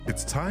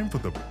It's time for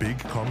the big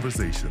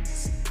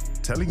conversations,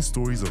 telling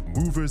stories of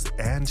movers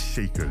and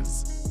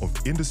shakers, of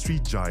industry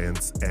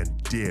giants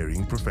and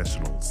daring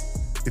professionals.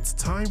 It's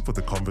time for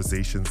the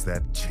conversations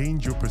that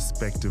change your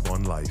perspective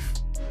on life,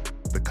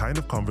 the kind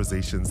of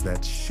conversations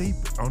that shape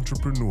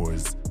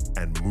entrepreneurs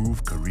and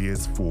move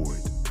careers forward.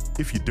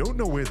 If you don't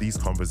know where these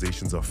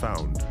conversations are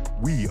found,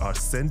 we are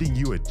sending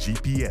you a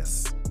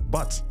GPS.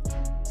 But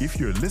if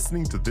you're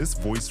listening to this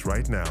voice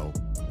right now,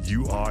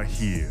 you are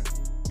here.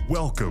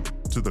 Welcome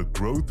to the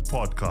Growth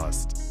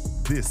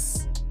Podcast.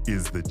 This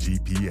is the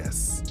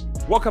GPS.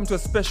 Welcome to a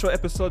special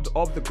episode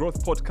of the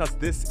Growth Podcast.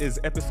 This is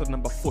episode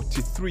number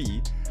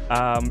 43.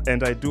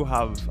 And I do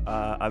have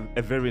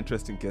a very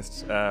interesting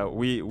guest.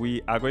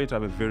 We are going to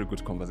have a very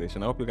good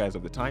conversation. I hope you guys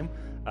have the time.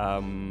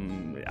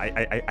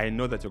 I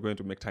know that you're going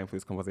to make time for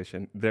this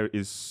conversation. There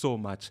is so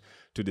much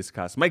to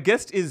discuss. My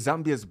guest is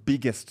Zambia's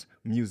biggest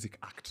music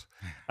act.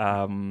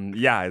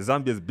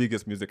 Zambia's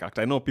biggest music act.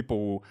 I know people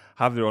will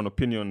have their own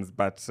opinions,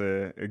 but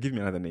give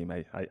me another name.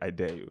 I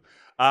dare you.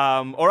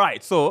 All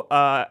right, so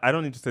I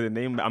don't need to say the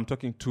name. I'm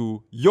talking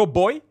to your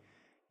boy,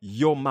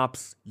 Yo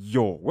Maps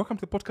Yo. Welcome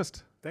to the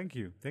podcast. Thank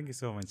you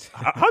so much.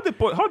 How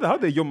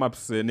the Yo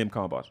Maps name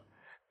come about?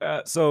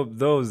 So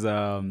those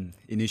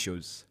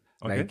initials,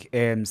 Okay. like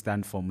M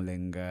stand for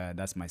Mulenga,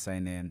 that's my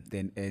sign name.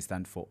 Then A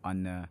stand for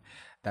Anna,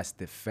 that's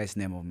the first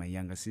name of my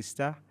younger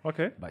sister.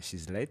 Okay. But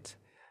she's late.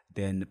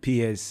 Then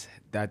PS,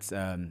 that's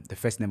the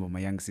first name of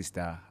my younger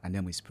sister. Her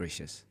name is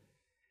Precious.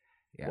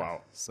 Yeah.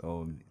 Wow.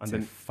 So it's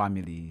then- a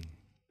family.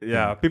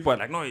 Yeah, people are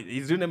like, no,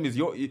 his real name is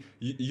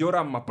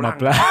Yoram Maplang.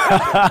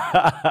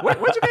 Maplang.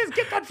 Where'd you guys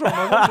get that from?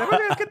 I was like,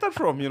 where'd you guys get that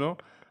from, you know?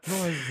 No,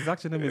 his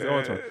actual name is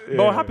Otto. But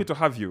we're happy to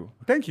have you.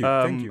 Thank you.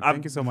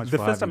 Thank you so much The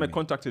for first time I having me.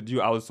 contacted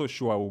you, I was so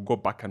sure I would go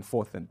back and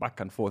forth,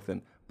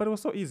 but it was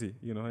so easy,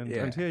 you know,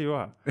 and here you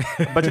are.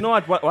 But you know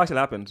what actually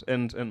happened?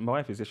 And my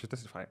wife is here, she'll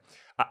testify.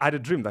 I had a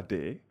dream that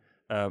day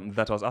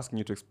that I was asking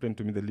you to explain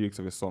to me the lyrics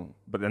of a song.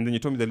 And then you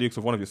told me the lyrics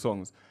of one of your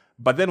songs.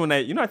 But then when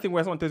I think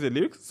when someone tells you the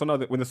lyrics, so now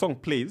when the song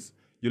plays,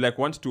 you like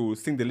want to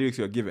sing the lyrics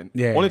you're given,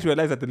 only to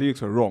realize that the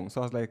lyrics were wrong. So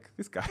I was like,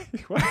 this guy.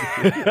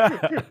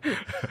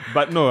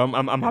 But no,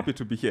 I'm happy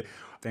to be here.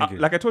 Thank you.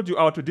 Like I told you,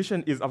 our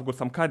tradition is I've got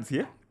some cards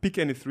here. Pick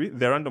any three.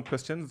 They're random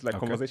questions, like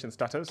conversation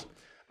starters.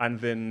 And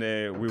then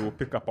we will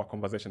pick up our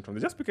conversation from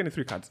there. Just pick any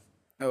three cards.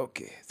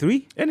 Okay.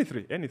 3? Any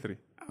three.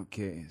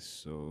 Okay,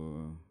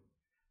 so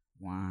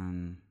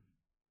 1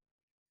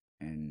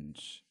 and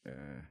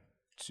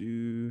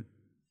 2,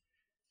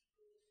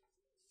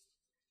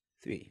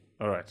 3.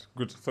 All right,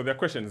 good. So there are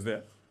questions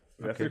there.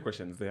 There are 3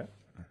 questions there.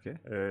 Okay.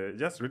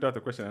 Just read out the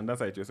question and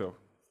answer it yourself.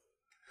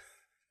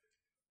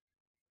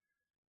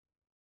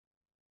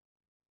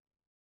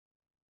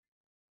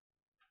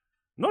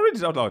 No, read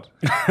it out loud.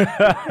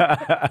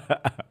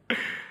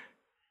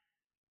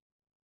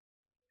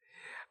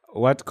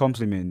 What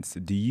compliments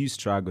do you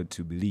struggle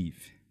to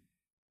believe?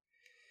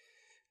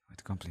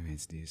 What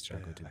compliments do you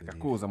struggle to believe?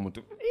 Akakuza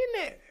muntu.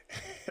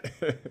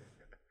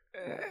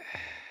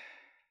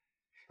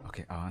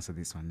 Okay, I'll answer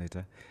this one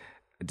later.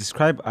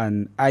 Describe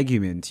an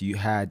argument you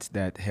had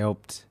that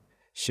helped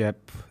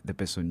shape the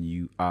person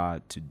you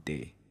are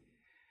today.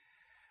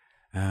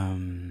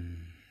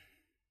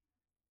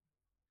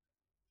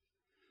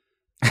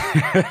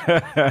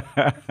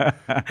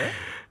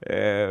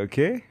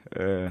 Okay.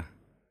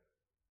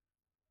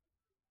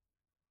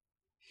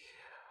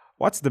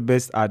 What's the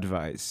best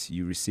advice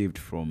you received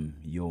from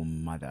your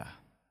mother?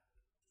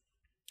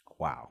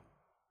 Wow.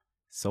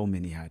 So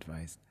many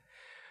advice.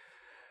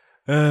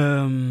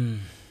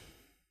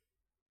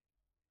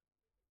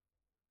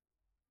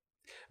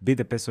 Be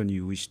the person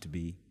you wish to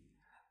be,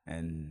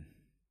 and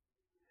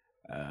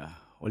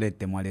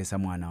olete mwalesa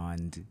mwana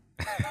wandi.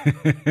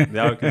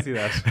 Yeah, I can see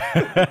that.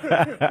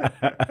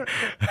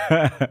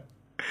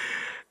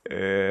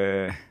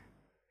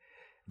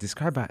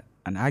 Describe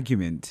an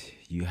argument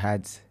you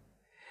had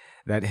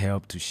that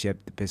helped to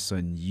shape the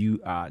person you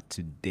are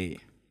today.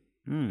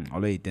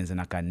 Olo itenze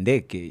na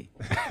kandeke.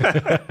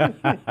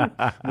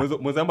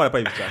 Mwezamba hapa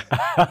hivi cha.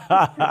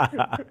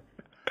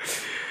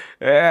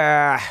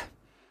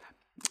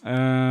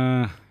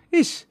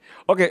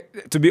 Okay,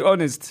 to be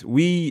honest,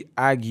 we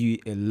argue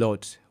a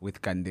lot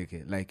with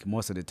Kandeke, like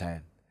most of the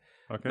time.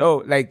 Okay.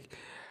 No, like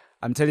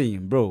I'm telling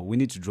him, bro, we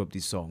need to drop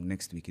this song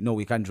next week. No,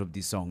 we can't drop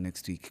this song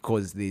next week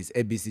because there's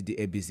ABCD.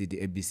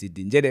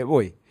 Njede,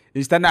 boy,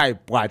 you stand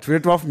up, what?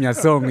 Wait off me a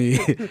song,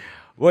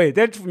 wait,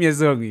 that's me a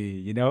song,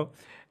 you know?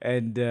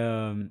 And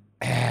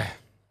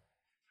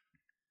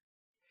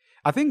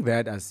I think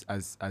that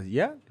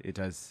it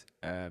has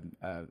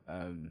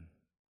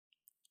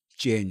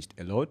changed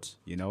a lot,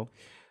 you know.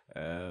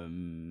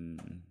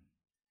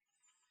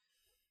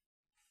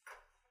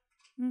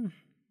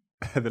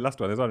 The last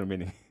one, there's one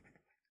remaining.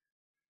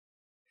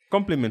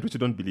 Compliment which you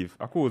don't believe.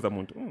 Akuza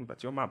muntu.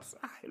 But your maps.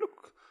 You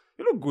look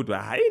good.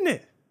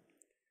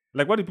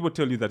 Like, what do people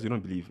tell you that you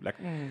don't believe? Like,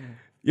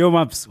 Yo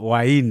maps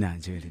waina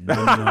njeli.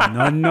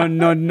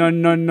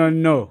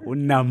 No.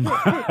 Unam.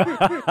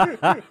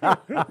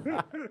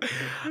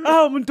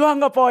 Mtu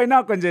wanga pa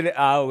waina kwa njeli.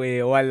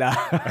 We wala.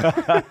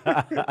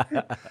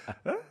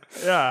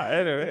 Yeah,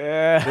 anyway.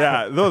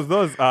 Yeah,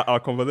 those are our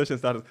conversation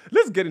starters.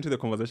 Let's get into the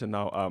conversation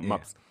now,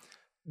 Maps.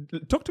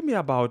 Talk to me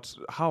about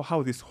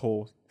how this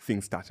whole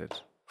thing started.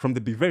 From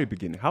the very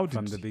beginning.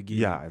 From the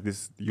beginning? Yeah,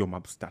 this Yo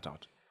Maps start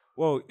out.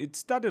 Well, it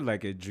started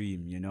like a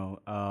dream,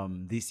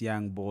 this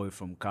young boy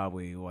from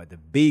Kabwe who had a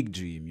big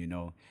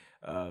dream,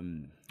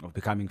 of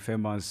becoming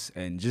famous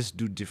and just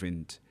do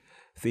different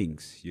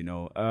things,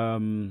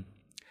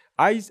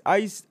 I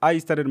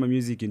started my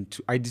music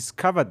I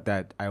discovered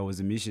that I was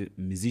a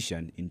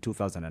musician in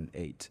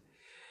 2008.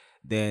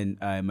 Then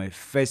my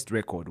first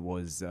record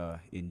was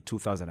in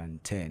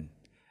 2010.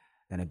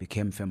 Then I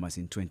became famous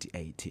in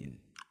 2018.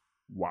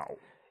 Wow.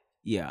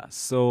 Yeah,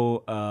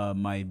 so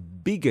my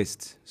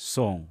biggest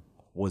song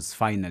was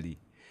Finally,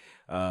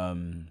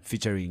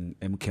 featuring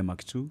MK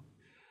Mark II,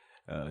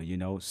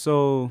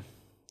 so,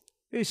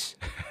 ish.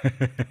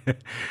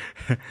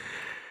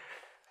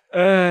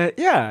 From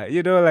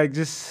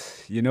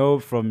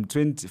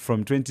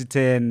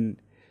 2010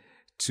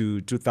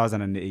 to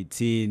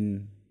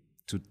 2018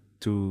 to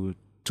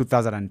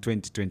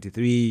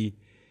 2023,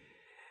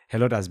 a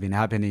lot has been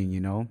happening,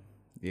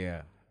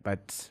 yeah,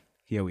 but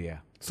here we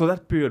are. So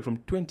that period from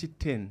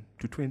 2010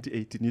 to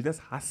 2018, you're just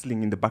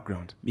hustling in the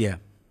background. Yeah.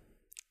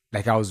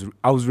 Like I was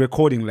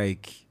recording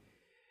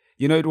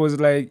it was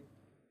like,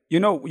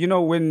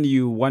 when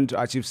you want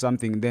to achieve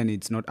something, then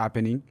it's not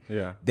happening.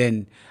 Yeah.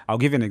 Then I'll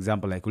give you an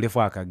example, like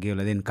ulefaka girl,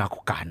 then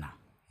kakukana,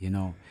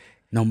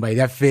 Number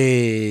that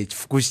fetch,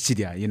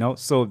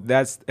 So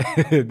that's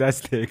that's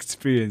the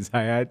experience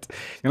I had.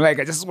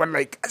 I just want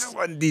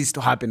this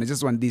to happen. I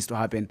just want this to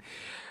happen.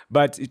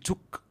 But it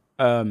took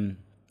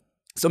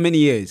so many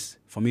years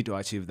for me to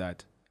achieve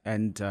that.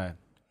 And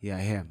here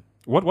I am.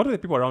 What are the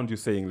people around you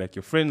saying? Like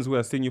your friends who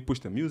are saying you push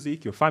the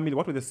music, your family,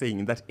 what were they saying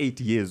in that 8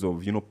 years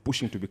of,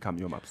 pushing to become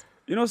Yo Maps?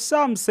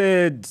 Some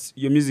said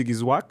your music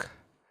is whack.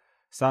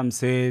 Some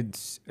said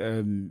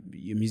your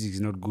music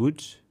is not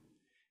good.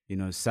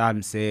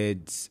 Some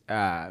said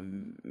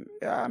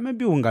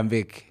maybe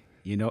ungamvek.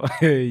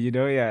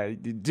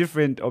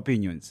 Different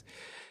opinions.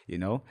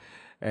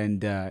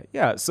 And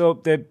so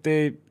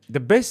the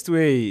best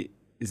way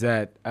is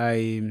that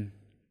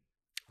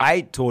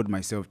I told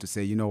myself to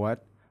say, you know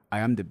what, I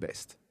am the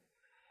best,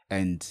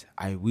 and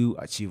I will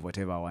achieve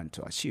whatever I want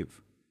to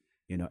achieve,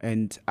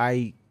 and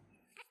I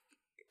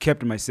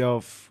kept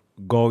myself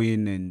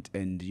going and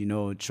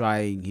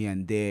trying here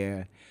and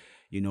there,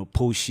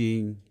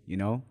 pushing,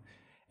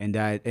 and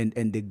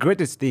the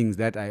greatest things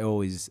that I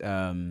always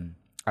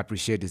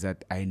appreciate is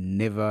that I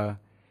never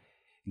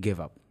gave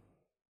up.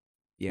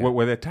 Yeah.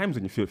 Were there times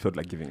when you felt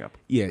like giving up?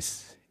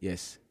 Yes.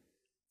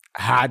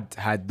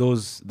 Had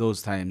those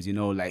times,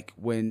 like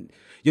when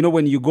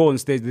you go on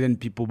stage, then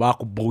people back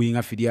bowing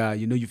after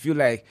you feel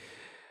like,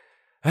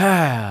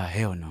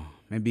 hell no,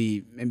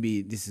 maybe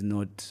this is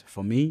not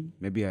for me.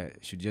 Maybe I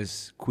should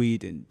just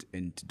quit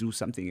and do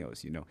something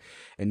else,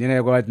 And then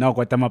I go out now,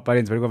 got my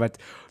parents, but I go out,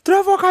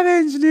 Trevor, come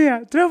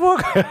engineer, Trevor,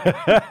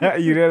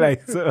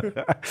 like so.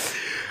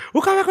 Who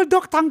come back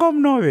doctor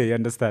no way, you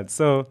understand?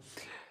 So,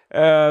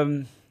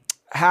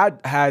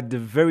 had a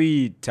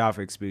very tough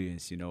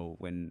experience,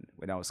 when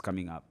I was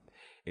coming up.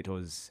 It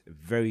was a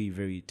very,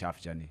 very tough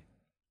journey.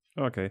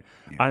 Okay.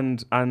 Yeah.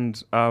 And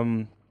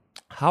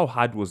how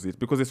hard was it?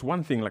 Because it's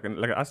one thing, like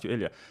I asked you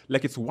earlier,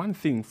 like it's one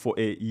thing for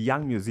a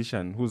young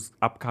musician who's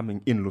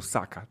upcoming in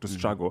Lusaka to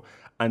struggle.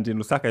 And in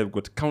Lusaka, you've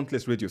got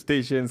countless radio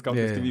stations,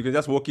 countless TV. You can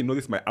just walk in,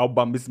 this is my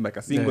album, this is my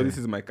single, this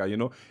is my,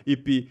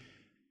 EP.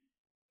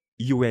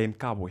 You were in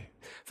Kabwe.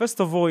 First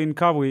of all, in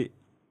Kabwe,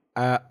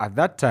 at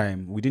that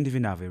time, we didn't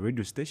even have a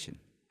radio station.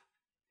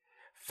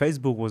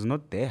 Facebook was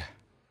not there.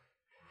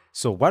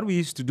 So what we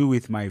used to do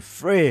with my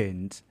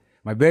friend,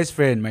 my best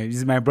friend, this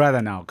is my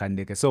brother now,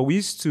 Kandeke. So we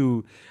used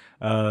to,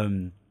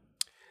 when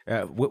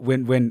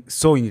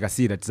sewing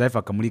kasira,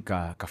 tizaifa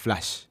kamulika ka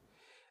flash,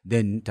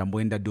 then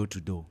tamboenda door to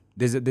door.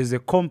 There's a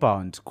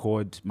compound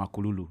called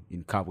Makululu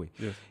in Kabwe.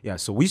 Yes. Yeah,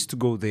 so we used to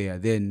go there.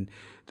 Then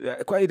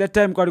at that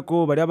time,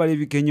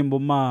 badabalevi kenye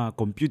mboma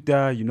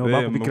computer,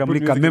 bakubikira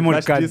mulika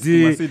memory card.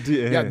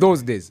 Yeah,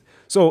 those days.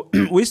 So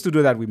we used to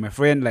do that with my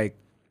friend, like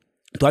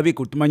tuabi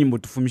kutumanya mbo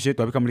tufumishe,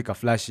 tuabika mulika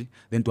flash,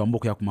 then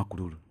tuamboku ya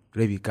kumakululu.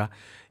 Rebika,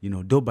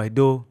 door by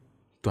door,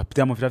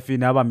 tuapita mafirafi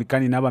naba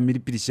mikani naba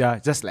milipirisha,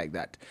 just like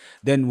that.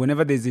 Then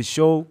whenever there's a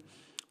show,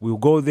 we'll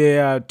go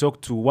there,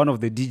 talk to one of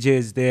the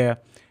DJs there,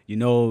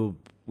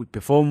 we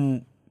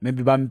perform,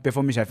 maybe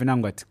perform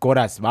shafinangwat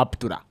chorus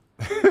vaptura.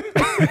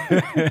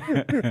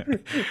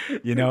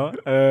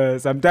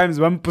 Sometimes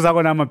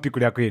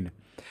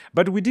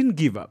but we didn't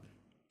give up.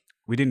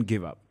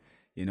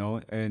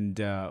 And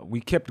we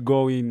kept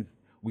going,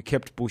 we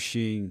kept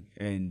pushing,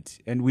 and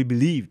we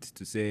believed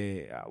to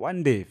say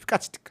one day,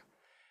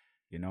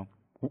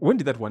 When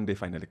did that one day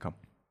finally come?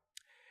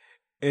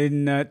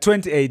 In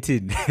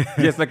 2018.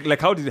 Yes, like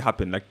how did it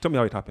happen? Like, tell me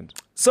how it happened.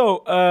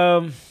 So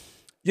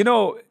you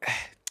know,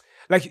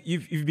 like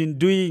you've been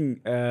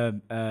doing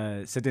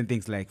certain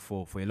things like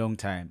for a long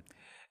time,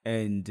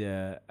 and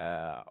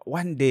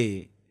one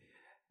day,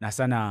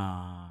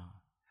 nasana.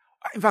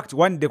 In fact,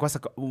 one day,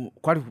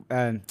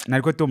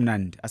 nalikuwa tu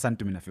mnandi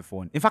asantumina for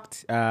phone. In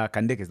fact,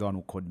 Kandeke is the one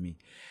who called me.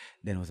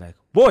 Then I was like,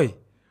 boy,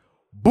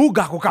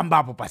 buga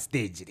kukambapo pa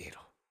stage lero.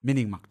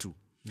 Meaning Mark 2.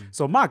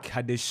 So Mark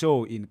had a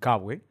show in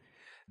Kabwe.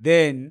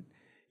 Then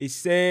he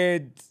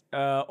said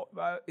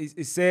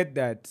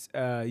that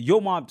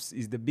Yomaps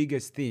is the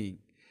biggest thing.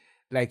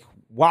 Like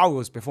while he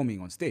was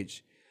performing on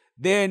stage.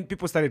 Then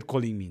people started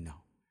calling me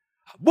now.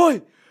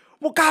 Boy,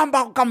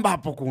 mukamba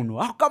kuno.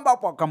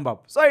 Akamba.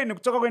 So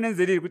kutoka kwenye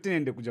nzeli kuti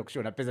nende kuja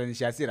kushona pesa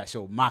nishasira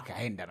show Mark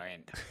aenda.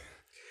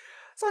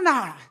 So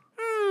now,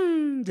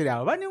 and you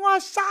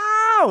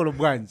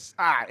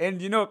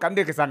know,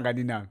 Kandeke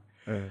sangani now.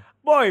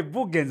 Boy,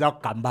 bugenza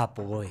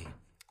kukambapo boy.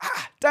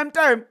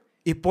 Time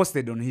he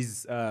posted on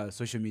his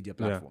social media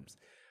platforms.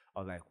 I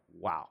was like,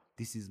 wow,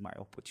 this is my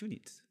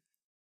opportunity.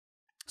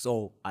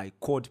 So I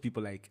called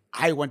people like,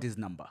 I want his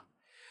number.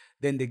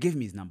 Then they gave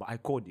me his number. I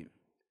called him.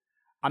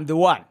 I'm the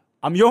one.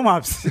 I'm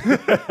Yomaps.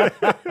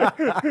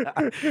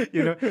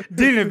 You know,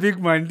 dine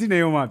big man, dine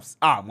Yomaps.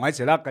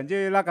 Mwache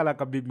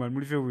laka big man.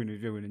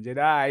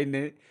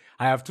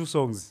 I have 2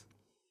 songs.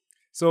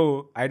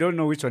 So I don't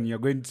know which one you're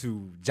going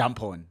to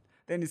jump on.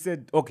 Then he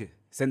said, okay,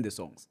 send the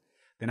songs.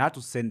 Then I had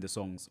to send the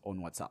songs on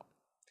WhatsApp.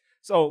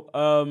 So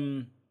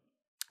I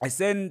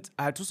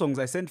had 2 songs.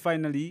 I sent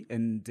finally,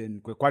 and then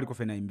kwali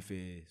kofena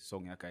imfe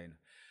song yakaina.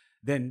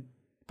 Then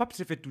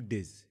after 2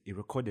 days, he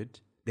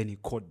recorded. Then he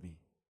called me.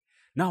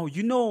 Now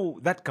you know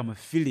that kind of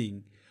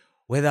feeling,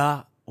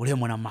 whether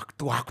ulemona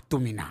maktu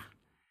akutumina.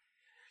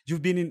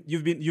 You've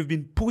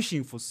been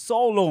pushing for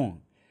so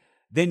long.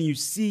 Then you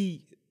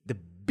see the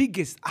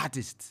biggest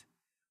artist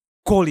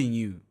calling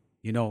you.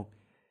 You know,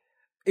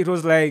 it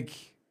was like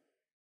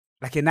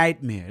a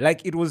nightmare.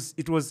 Like it was.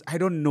 I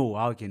don't know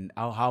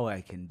how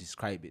I can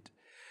describe it.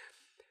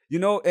 You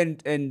know,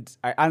 and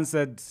I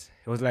answered.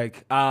 It was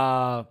like,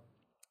 are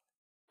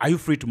you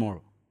free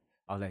tomorrow?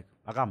 I was like,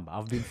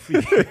 I've been free.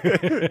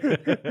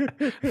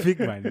 Big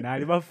man, I'm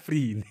never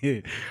free.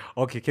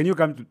 Okay, can you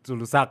come to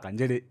Lusaka?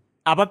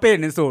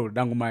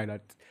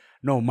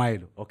 No,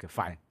 Milo. Okay,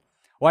 fine.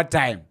 What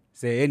time?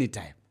 Say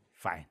anytime.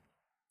 Fine.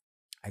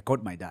 I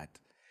called my dad.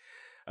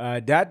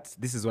 Dad,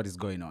 this is what is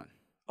going on.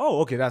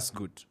 Oh, okay, that's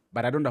good.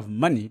 But I don't have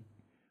money.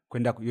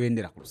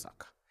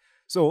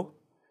 So,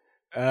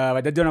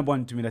 my dad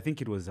done to me, I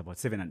think it was about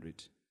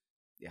 700.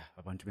 Yeah,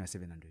 about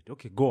 700.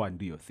 Okay, go and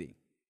do your thing.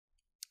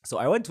 So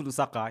I went to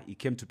Lusaka. He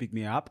came to pick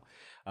me up.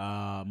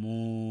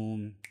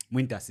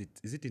 Intercity.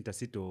 Is it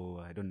Intercity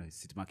or I don't know,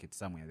 City Market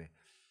somewhere there.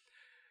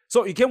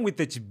 So he came with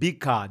the big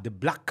car, the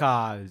black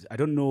car. I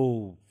don't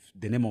know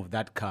the name of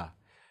that car,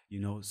 you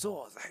know. So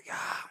I was like,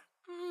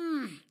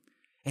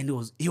 and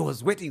he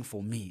was waiting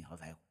for me. I was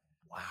like,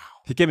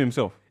 wow. He came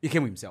himself.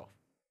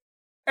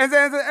 And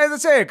then as I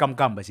say, come,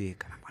 but she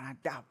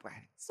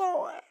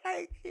so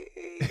like,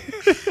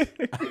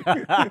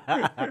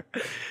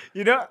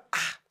 you know.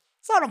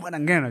 So I'm gonna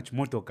get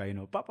motoka, you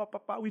know.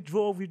 Papa, we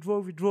drove.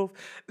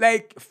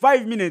 Like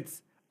 5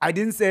 minutes, I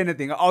didn't say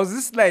anything. I was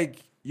just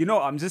like, you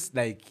know, I'm just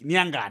like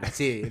nyanga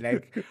say,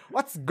 like,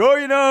 what's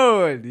going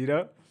on, you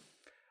know?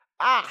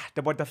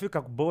 The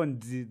Botafika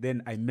bond.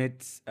 Then I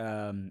met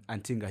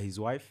Antinga, his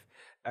wife.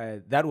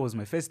 That was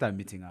my first time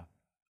meeting her.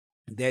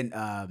 Then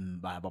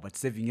about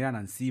 7 years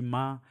and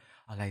Sima,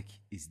 I'm like,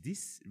 is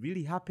this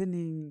really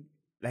happening?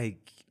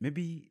 Like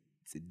maybe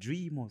it's a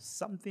dream or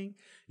something,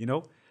 you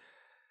know?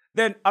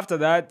 Then after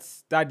that,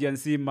 Tadi and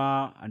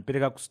Sima and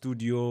Pereka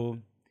studio,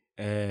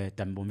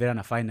 Tambombera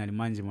na finally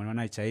manje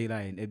mwana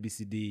Chaila and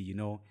ABCD, you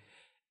know.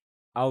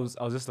 I was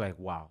just like,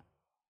 wow.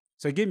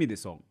 So he gave me the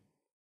song.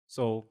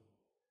 So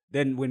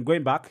then when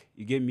going back,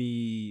 he gave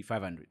me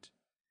 500.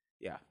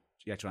 Yeah,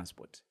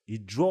 transport. He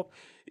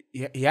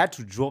had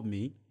to drop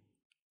me.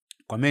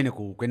 Kwena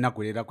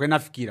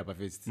fikira pa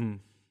first.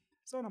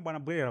 So na bwana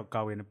bwera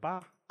kawene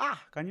pa.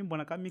 Kanyimbo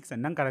na ka mix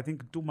and nankara I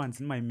think 2 months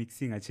in my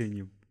mixing I change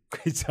you.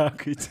 Kwicha.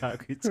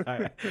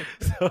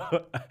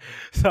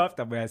 So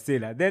after I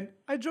said that, then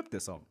I dropped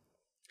the song.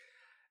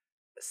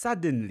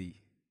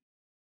 Suddenly,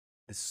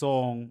 the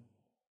song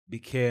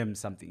became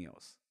something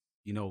else.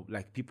 You know,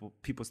 like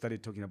people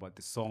started talking about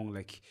the song.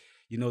 Like,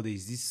 you know,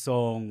 there's this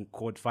song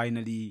called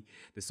Finally.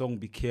 The song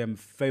became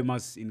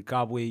famous in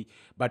Kabwe,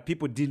 but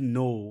people didn't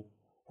know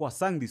who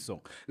sang this song.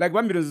 Like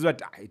one minute was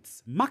what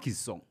it's Maki's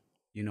song,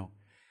 you know.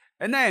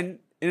 And then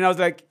I was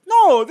like,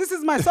 no, this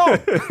is my song.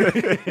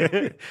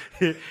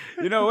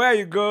 You know, where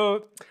you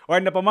go, or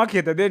in the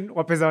market, and then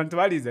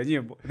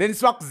then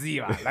swak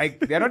ziva. Like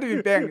they're not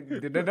even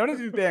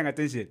paying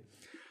attention.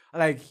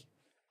 Like,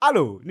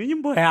 hello, you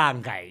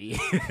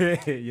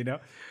know.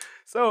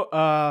 So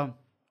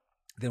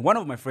then one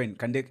of my friends,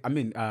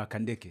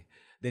 Kandeke,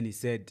 then he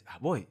said,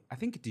 boy, I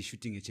think it is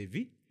shooting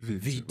HIV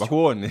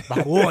video.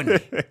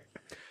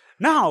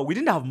 Now we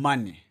didn't have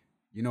money.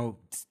 You know,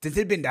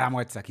 shooting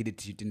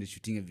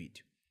a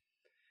video.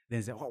 Then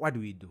he said, what do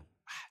we do?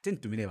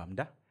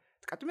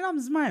 tikatumira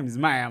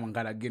mzimai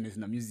amangala again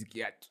sina music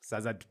yathu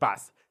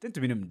sazatipasa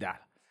tumine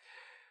mdala.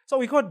 So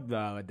we called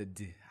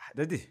Daddy,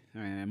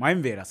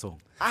 Maimvera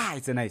song.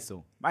 It's a nice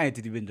song. My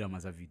TV drama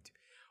as a video.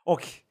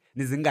 Okay,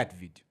 nizingat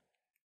video.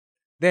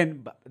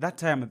 Then that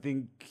time I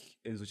think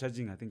it was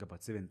charging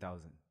about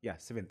 7,000. Yeah,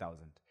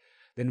 7,000.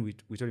 Then we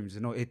told him,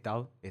 no,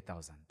 8,000. Then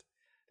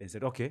he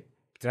said, okay,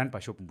 tran pa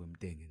shop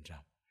mbumteng in drum.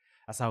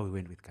 That's how we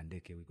went with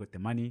Kandeke. We got the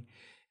money.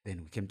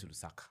 Then we came to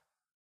Lusaka.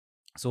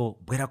 So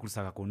bwera ku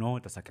Lusaka kono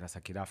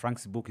tasakira.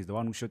 Frank's book is the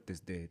one who shot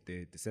the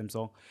same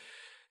song.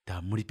 Ta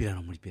mulipira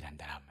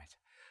ndarama.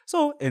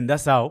 So, and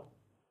that's how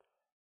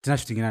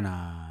tunashutingana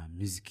na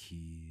music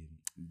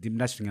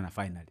dimnashutingana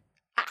finally.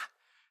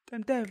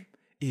 Time.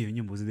 Iyo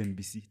nyimbo zile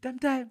NBC.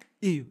 Time.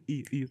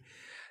 Iyo.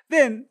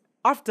 Then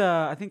after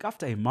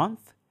a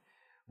month,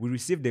 we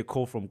received a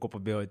call from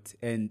Copperbelt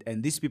and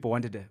these people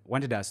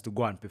wanted us to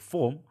go and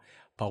perform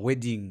per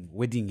wedding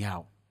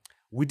yao.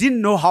 We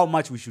didn't know how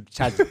much we should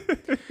charge.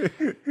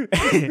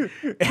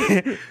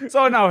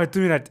 So now we're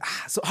doing that.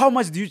 So how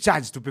much do you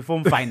charge to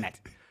perform Fine Night?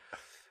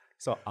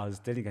 So I was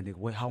telling Kandeke,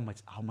 well, how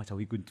much are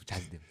we going to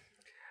charge them?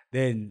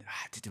 Then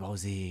that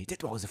was a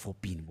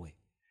 4-pin boy.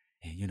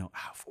 And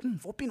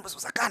 4-pin was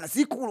sakana,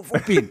 si cool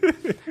 4-pin.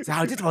 So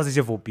that was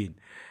a 4-pin.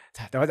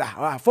 So that was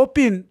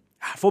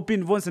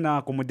 4-pin once in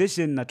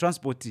accommodation na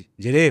transport.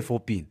 Jere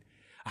 4-pin.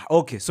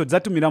 Okay, so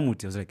zatumira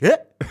muti. I was like,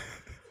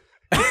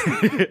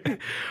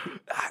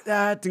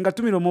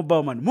 tingatumira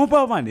mobile man.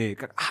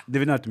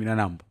 Devina tumira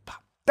number.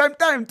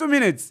 Time 2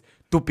 minutes.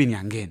 2-pin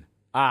again.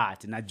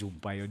 Tina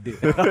jumpa yo day.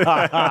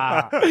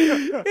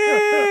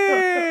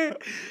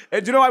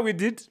 And you know what we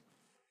did?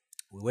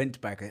 We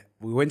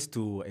went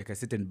to a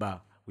certain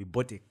bar. We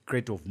bought a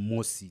crate of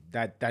Mosi,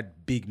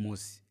 that big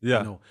Mosi.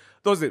 Yeah.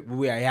 We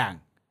were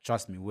young.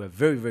 Trust me, we were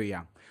very, very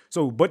young.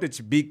 So we bought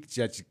a big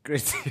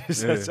crate,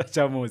 such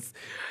a Mosi.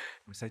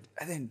 We said,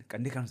 and then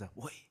Kandeka was like,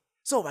 boy,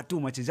 so what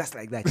too much is just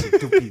like that.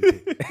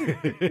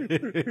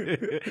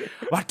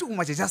 What too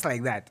much is just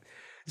like that.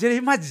 Just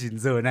imagine,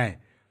 so nice.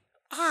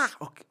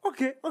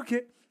 Okay.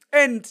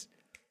 And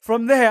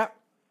from there,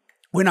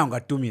 when I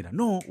got 2 million,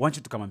 no, I want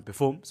you to come and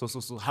perform. So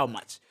how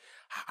much?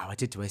 I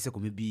wanted to say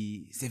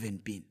maybe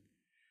 7-pin.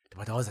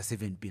 But I was a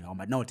 7-pin. I'm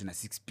now in a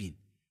 6-pin.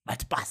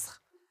 But pass.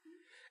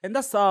 And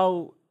that's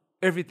how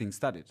everything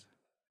started.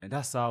 And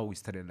that's how we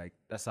started.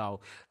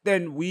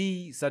 Then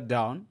we sat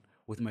down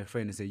with my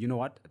friend and said, you know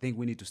what? I think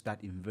we need to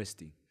start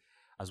investing.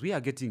 As we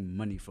are getting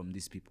money from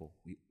these people,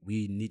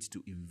 we need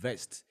to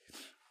invest.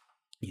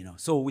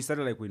 So we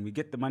started when we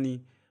get the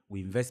money,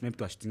 we invest maybe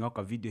to shooting out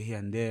a video here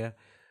and there,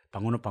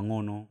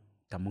 pangono,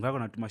 tamunga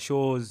na tuma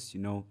shows,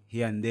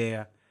 here and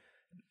there.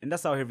 And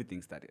that's how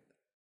everything started.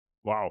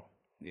 Wow.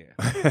 Yeah.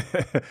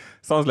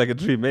 Sounds like a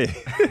dream, eh?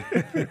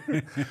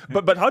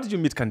 But how did you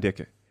meet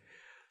Kandeke?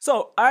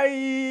 So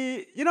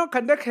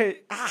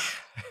Kandeke,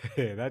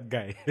 that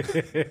guy.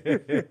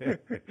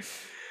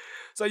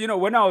 So,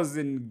 when I was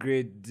in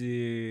grade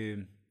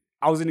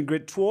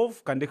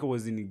 12, Kandeke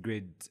was in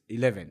grade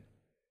 11.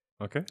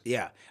 Okay.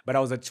 Yeah, but I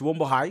was at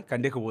Chiwombo High.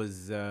 Kandeke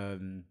was at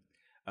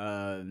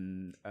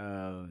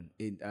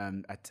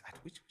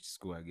which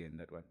school again?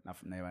 That one. In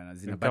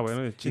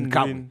Kabwe. In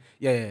Kabwe.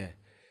 Yeah.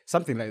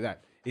 Something like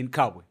that. In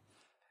Kabwe.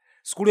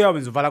 School ya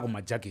wenzuvala ko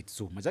majacket.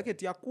 So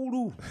majacket ya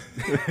kulu.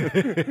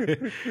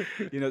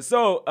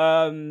 So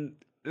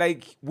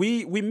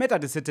we met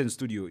at a certain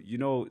studio.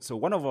 So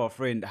one of our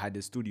friends had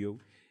a studio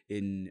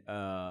in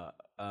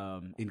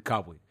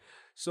Kabwe.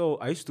 So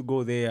I used to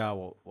go there,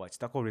 watch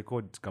Taco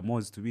record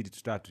Kamoz to read it to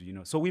start,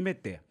 So we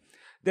met there.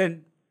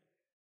 Then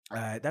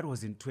that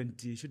was in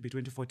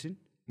 2014?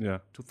 Yeah.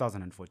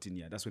 2014,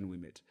 yeah. That's when we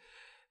met.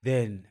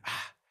 Then,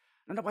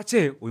 nanda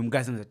pache,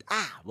 guys said,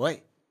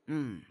 boy,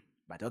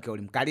 but okay,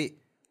 ulimkali,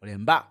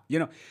 ulimba.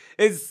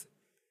 It's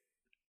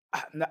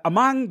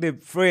among the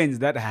friends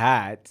that I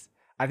had,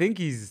 I think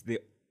he's the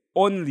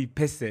only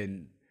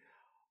person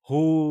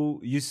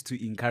who used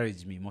to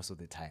encourage me most of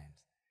the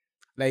times.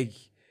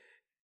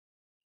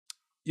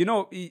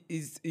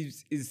 Is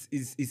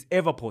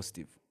ever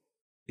positive.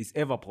 It's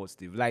ever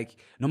positive.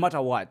 No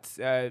matter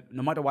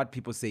what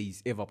people say,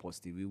 he's ever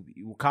positive.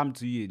 He will come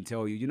to you and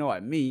tell you, you know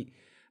what, me,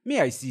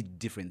 I see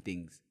different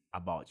things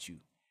about you.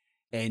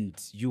 And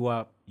you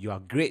are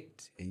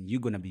great, and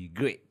you're gonna be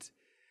great.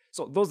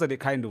 So those are the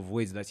kind of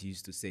words that he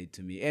used to say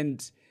to me.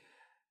 And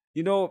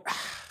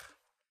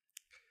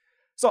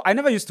so I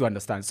never used to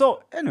understand.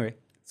 So anyway,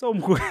 so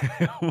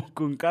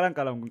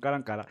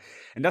mkunkarankala.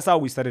 And that's how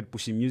we started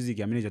pushing music.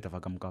 I mean,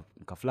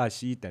 mka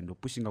flash it and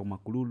pushing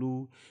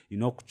makululu,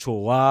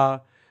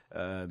 kuchowa,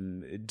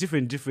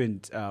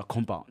 different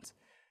compounds.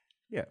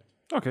 Yeah.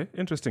 Okay,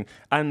 interesting.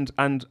 And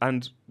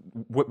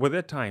were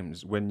there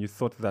times when you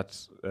thought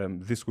that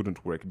this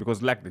wouldn't work?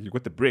 Because you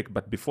got the break,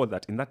 but before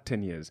that, in that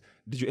 10 years,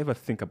 did you ever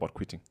think about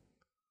quitting?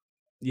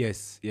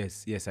 Yes,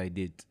 I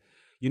did.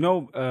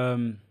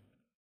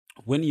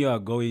 When you are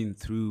going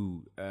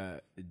through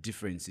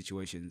different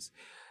situations,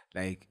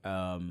 where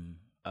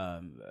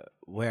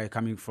you're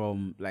coming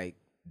from, they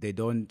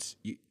don't.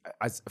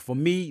 As for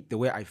me, the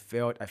way I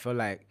felt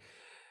like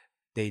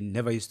They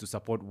never used to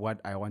support what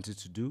I wanted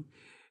to do.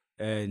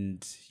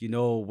 And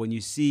when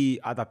you see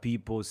other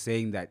people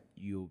saying that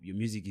your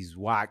music is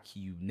whack,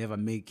 you never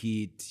make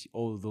it,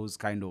 all those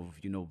kind of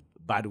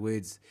bad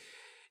words,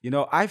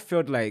 I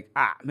felt like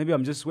maybe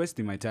I'm just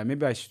wasting my time.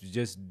 Maybe I should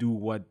just do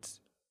what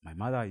my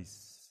mother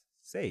is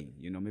saying.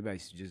 Maybe I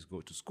should just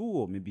go to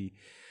school, or maybe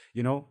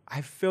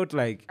I felt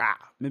like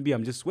maybe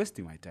I'm just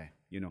wasting my time.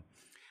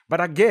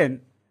 But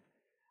again,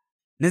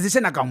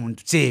 nezishena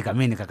kamuntu cheka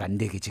mina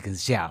kakandeke chicken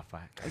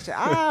shafa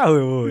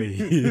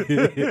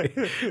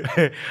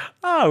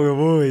boy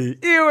boy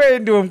iwe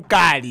ndio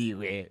mkali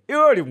iwe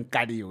uli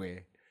mkali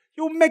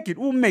you make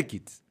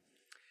it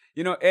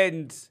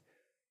and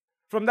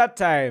from that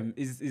time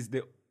is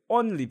the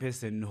only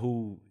person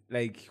who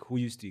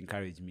used to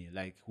encourage me,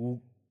 who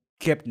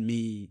kept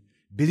me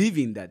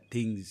believing that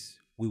things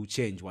will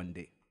change one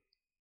day.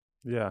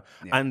 Yeah.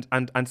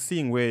 And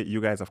seeing where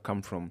you guys have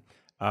come from.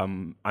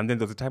 And then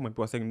there's a time when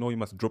people are saying, no, you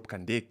must drop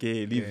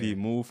Kandeke, leave him,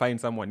 move, find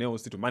someone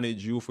else to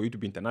manage you, for you to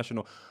be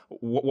international.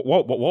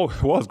 What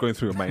was going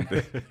through your mind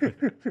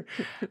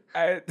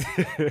there?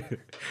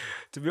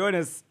 To be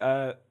honest,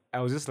 I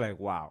was just like,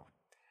 wow.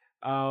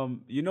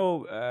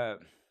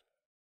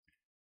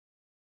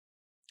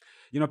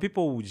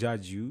 People will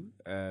judge you,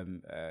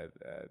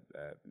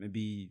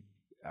 maybe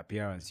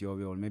appearance,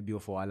 or maybe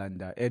for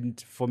Alanda.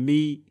 And for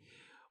me,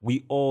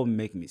 we all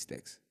make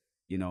mistakes,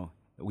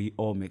 We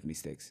all make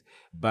mistakes,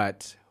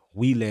 but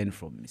we learn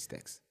from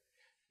mistakes,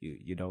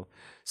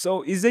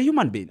 So he's a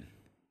human being.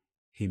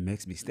 He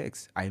makes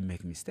mistakes. I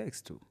make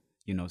mistakes too,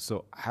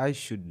 So I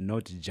should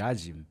not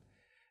judge him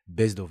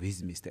based on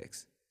his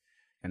mistakes.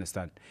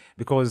 Understand?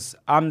 Because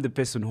I'm the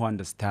person who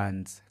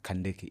understands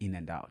Kandeke in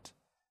and out.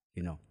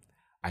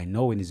 I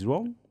know when he's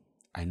wrong.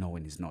 I know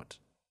when he's not.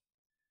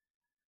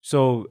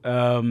 So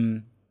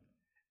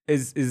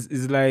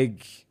it's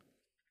like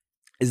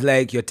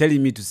you're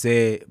telling me to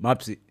say,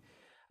 Mapsi,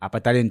 apa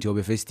talent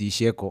yobe first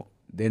isheko,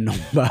 then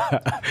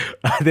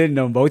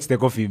number which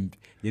take off him,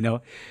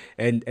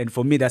 and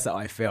for me that's how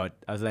I felt.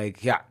 I was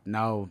like, yeah,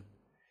 now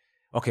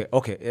okay,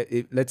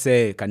 let's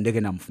say Kandeke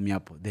na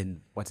mfumiapo,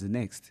 then what's the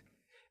next?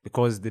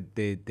 Because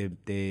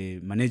the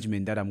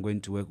management that I'm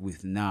going to work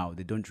with now,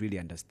 they don't really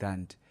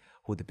understand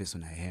who the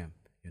person I am.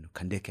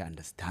 Kandeke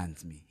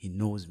understands me, he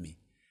knows me.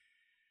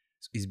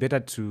 So it's better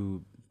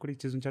to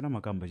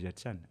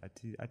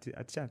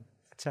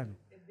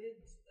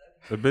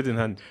a bed in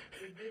hand.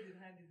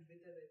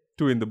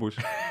 Two in the bush.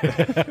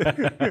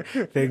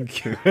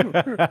 Thank you.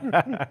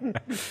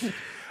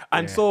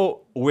 And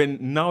so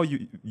when now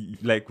you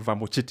like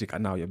Vamochitika,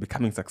 now you're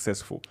becoming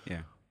successful.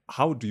 Yeah.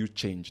 How do you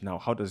change now?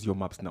 How does your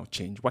maps now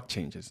change? What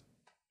changes?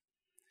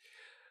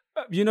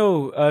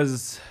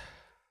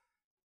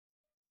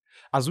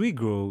 As we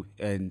grow,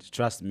 and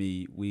trust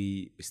me,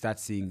 we start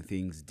seeing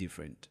things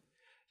different.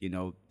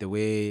 The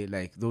way,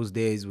 like those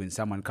days when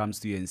someone comes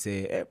to you and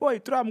say, hey boy,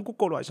 tram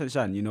kukolwa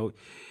shanshan,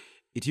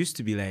 it used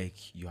to be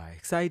like you are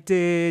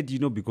excited,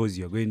 because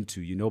you're going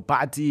to,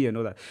 party and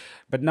all that.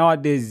 But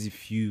nowadays,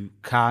 if you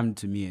come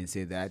to me and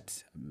say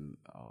that,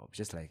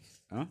 just like,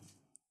 huh?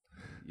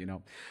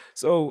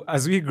 So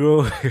as we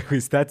grow,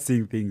 we start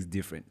seeing things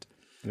different.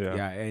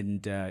 Yeah.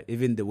 And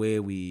even the way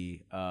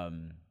we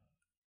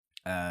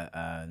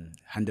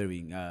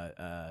handling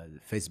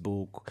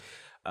Facebook,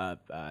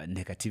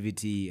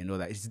 negativity and all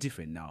that, it's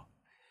different now.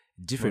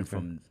 Different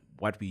from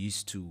what we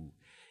used to.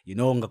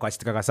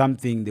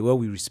 Something, the way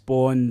we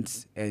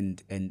respond,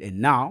 and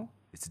now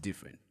it's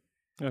different.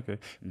 Okay.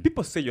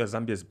 People say you're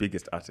Zambia's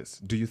biggest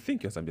artist. Do you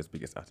think you're Zambia's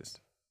biggest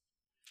artist?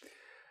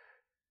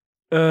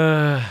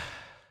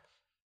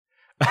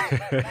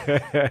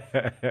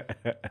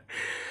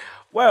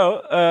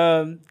 Well,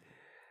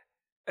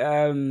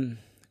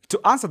 to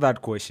answer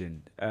that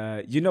question,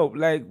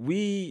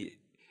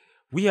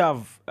 we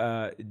have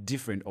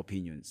different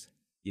opinions,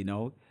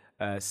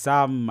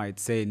 Some might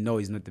say, no,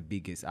 he's not the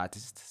biggest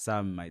artist.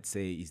 Some might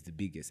say he's the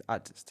biggest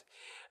artist.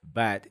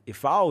 But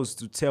if I was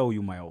to tell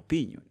you my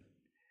opinion,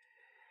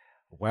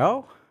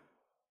 well,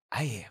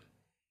 I am.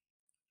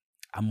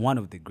 I'm one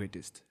of the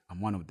greatest.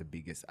 I'm one of the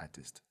biggest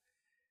artists.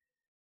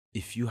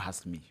 If you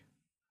ask me,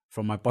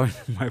 from my point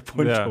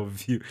of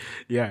view,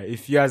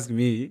 if you ask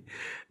me,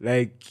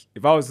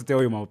 if I was to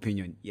tell you my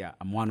opinion,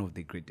 I'm one of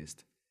the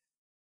greatest.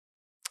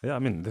 Yeah, I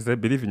mean, there's a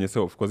belief in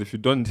yourself, because if you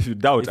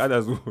doubt,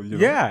 others will.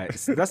 Yeah,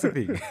 that's the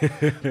thing.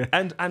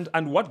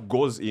 and what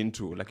goes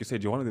into, like you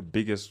said, you're one of the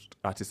biggest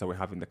artists that we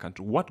have in the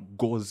country. What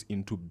goes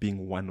into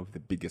being one of the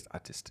biggest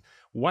artists?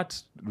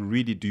 What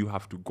really do you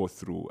have to go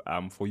through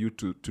for you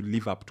to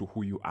live up to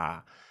who you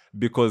are?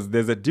 Because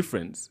there's a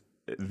difference.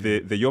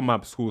 The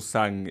Yomaps who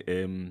sang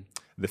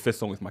the first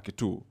song with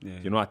Makitu,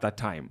 at that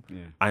time,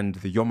 and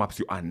the Yomaps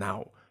you are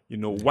now.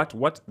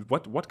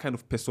 What kind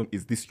of person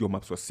is this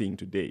Yomaps we're seeing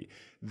today?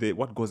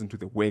 What goes into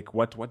the work?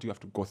 What do you have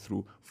to go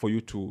through for you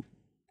to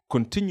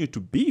continue to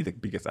be the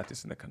biggest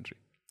artist in the country?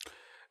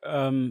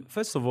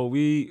 First of all,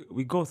 we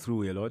go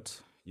through a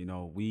lot.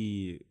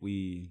 We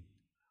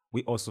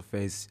also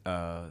face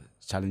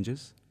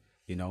challenges.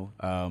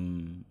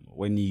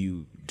 When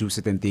you do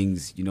certain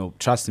things,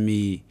 trust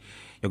me,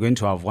 you're going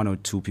to have one or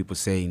two people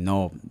saying,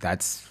 no,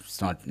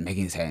 it's not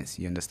making sense.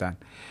 You understand?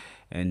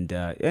 And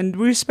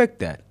we respect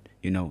that,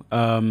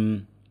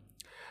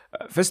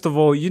 First of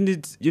all, you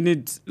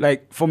need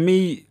like, for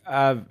me,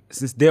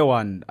 since day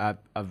one,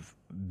 I've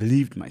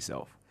believed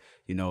myself,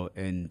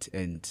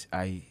 and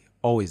I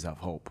always have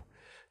hope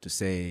to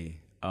say,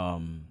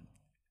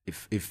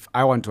 if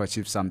I want to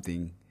achieve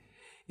something,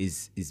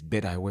 is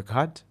better I work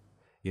hard,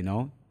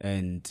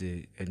 and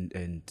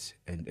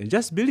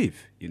just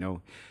believe,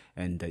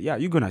 and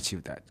you're gonna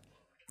achieve that.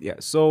 Yeah.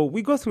 So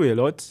we go through a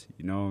lot,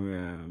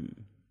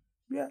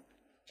 yeah.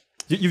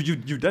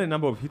 You've done a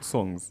number of hit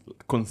songs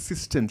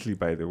consistently,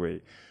 by the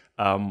way.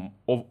 Of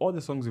all the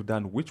songs you've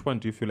done, which one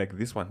do you feel like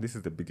this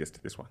is the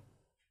biggest? This one.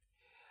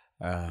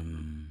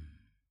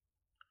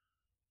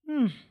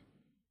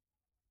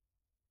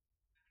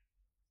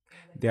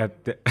 There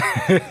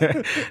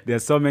are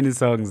so many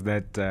songs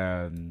that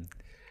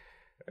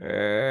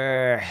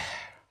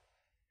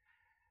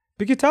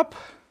pick it up.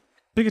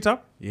 Pick it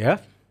up. Yeah,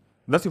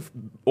 That's your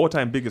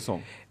all-time biggest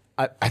song.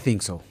 I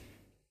think so.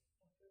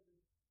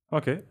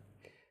 Okay.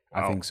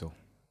 I think so.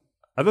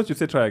 I thought you'd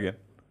say try again.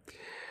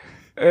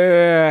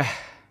 I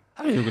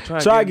mean, you could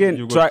Try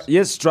again.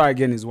 Try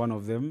again is one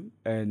of them.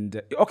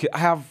 And okay, I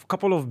have a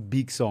couple of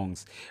big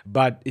songs,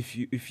 but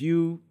if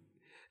you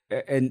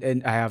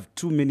and I have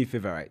too many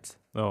favorites.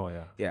 Oh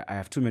yeah. Yeah, I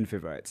have too many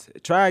favorites.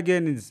 Try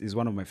Again is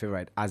one of my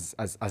favorite as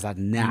at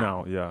now.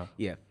 Now, yeah.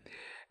 Yeah.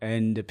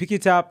 And Pick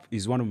It Up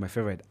is one of my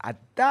favorite at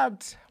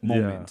that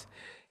moment.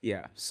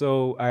 Yeah.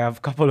 So I have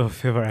a couple of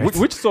favorites.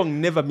 Which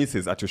song never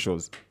misses at your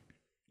shows?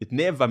 It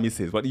never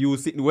misses. But you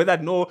see, whether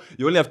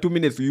you only have 2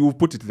 minutes, you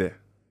put it there.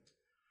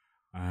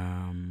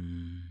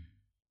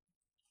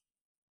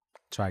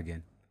 Try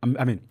Again.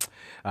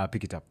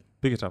 Pick It Up.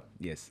 Pick It Up.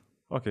 Yes.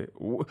 Okay.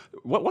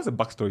 What's the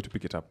backstory to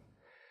Pick It Up?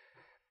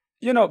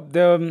 There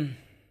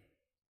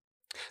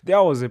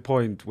was a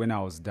point when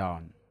I was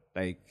down,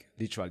 like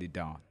literally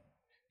down.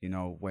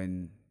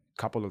 When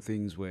a couple of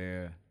things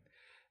were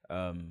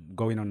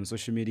going on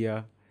social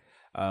media.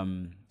 I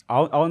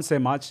won't say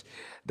much.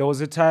 There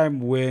was a time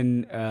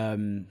when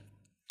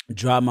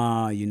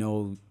drama,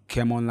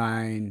 came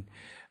online,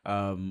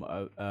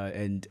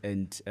 and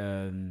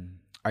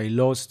I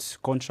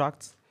lost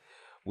contracts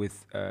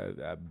with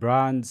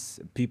brands.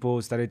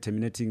 People started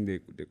terminating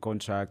the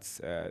contracts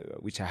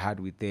which I had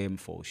with them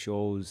for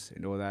shows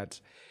and all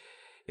that.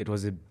 It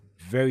was a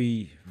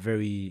very,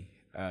 very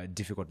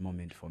difficult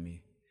moment for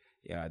me,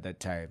 at that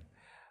time,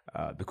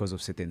 because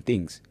of certain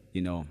things,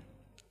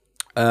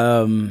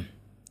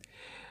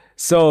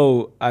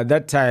 So at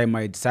that time,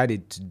 I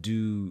decided to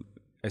do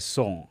a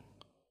song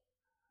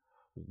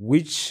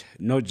which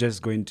not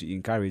just going to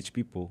encourage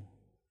people,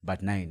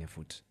 but now in a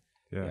foot.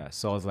 Yeah.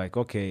 So I was like,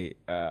 okay,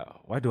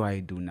 what do I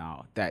do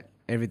now? That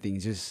everything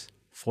is just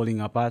falling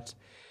apart,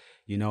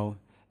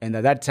 And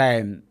at that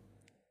time,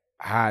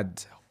 I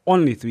had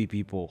only 3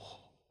 people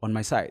on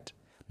my side: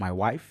 my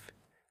wife,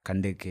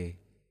 Kandeke,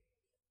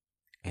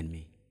 and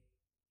me.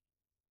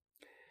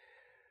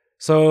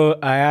 So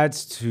I had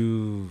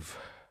to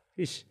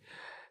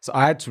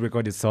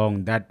record a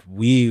song that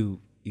will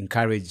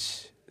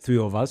encourage 3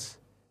 of us,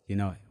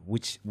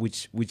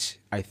 which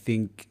I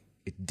think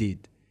it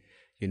did,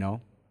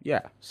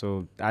 Yeah,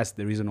 so that's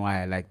the reason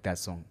why I like that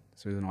song.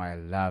 That's the reason why I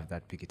love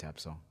that Pick It Up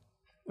song.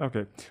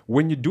 Okay.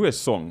 When you do a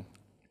song,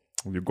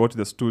 you go to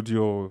the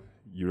studio,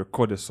 you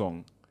record a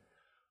song,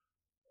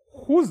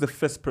 who's the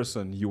first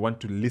person you want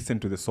to listen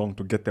to the song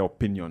to get their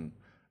opinion,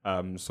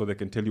 so they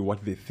can tell you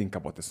what they think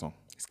about the song?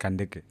 It's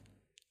Kandeke.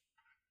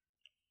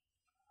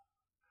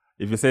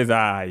 If he says,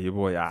 you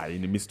boy,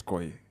 in the missed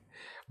koi.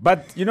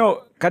 But,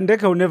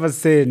 Kandeke will never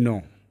say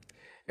no.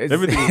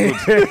 Everything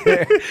is good.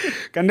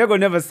 Kandeke will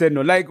never say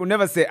no. Like, will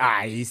never say,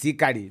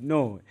 isikali.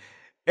 No.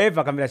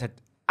 Eva kamera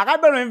chat.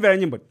 Akabano imvera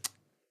nyimbo.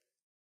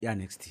 Yeah,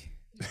 next.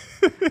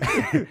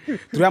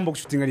 Tuyambo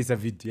kushootinga this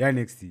video. Yeah,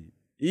 next.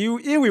 He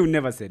will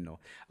never say no.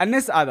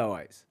 Unless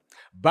otherwise.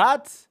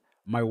 But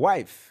my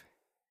wife,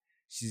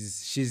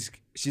 she's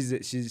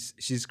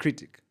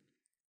critic.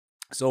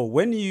 So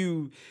when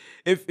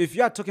if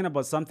you are talking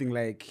about something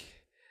like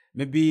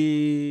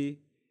maybe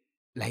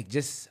like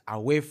just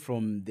away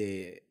from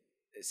the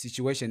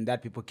situation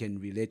that people can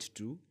relate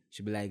to,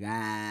 she'll be like,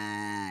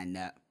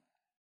 no,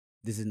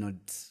 this is not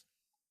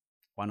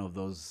one of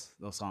those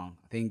songs.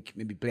 I think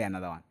maybe play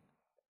another one.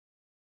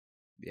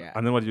 Yeah.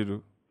 And then what do you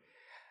do?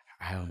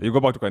 You go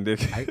back to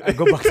Kandeke. I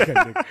go back to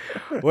Kandeke.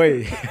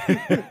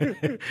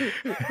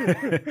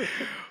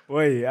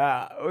 Wait,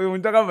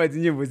 unataka about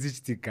nyimbo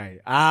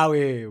zichitikai.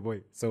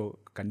 Boy. So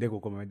Kandeke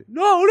comment.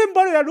 No,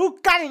 ulimbalo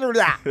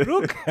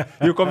look.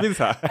 You convince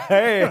her.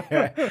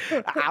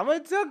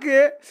 It's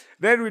okay.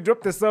 Then we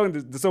drop the song.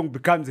 The song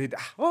becomes a hit.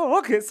 Oh,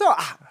 okay. So,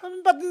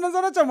 but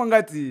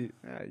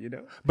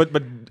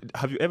But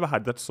have you ever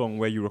had that song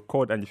where you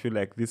record and you feel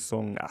like this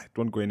song, it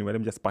won't go anywhere,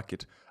 let me just pack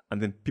it,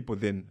 and then people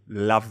then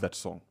love that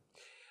song?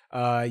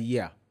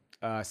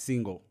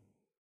 Single.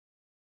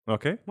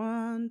 Okay.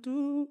 1,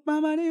 2,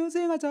 mama ni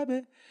usinga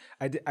chape.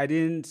 I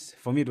didn't,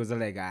 for me it was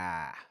like,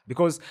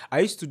 because I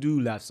used to do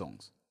love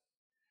songs.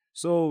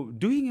 So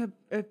doing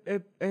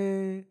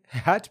a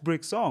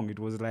heartbreak song, it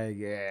was like,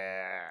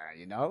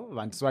 you know,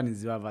 this one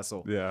is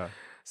so. Yeah.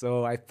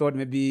 So I thought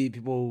maybe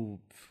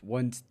people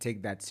won't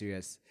take that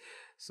serious.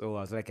 So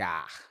I was like,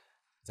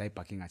 Zai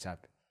packing a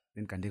chap.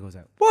 Then Kandeko was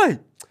like, boy!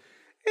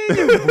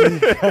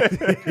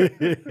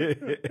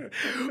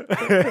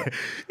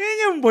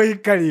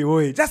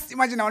 Just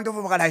imagine I want to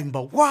go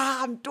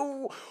 1,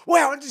 2,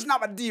 where I want to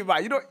snap a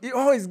diva. You know, it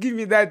always give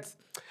me that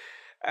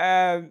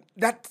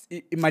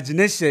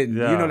imagination.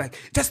 Yeah. You know, like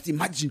just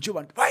imagine you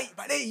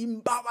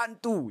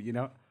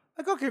know.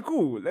 Like, okay,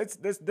 cool.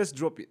 Let's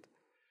drop it.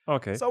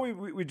 Okay. So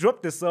we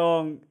dropped the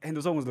song, and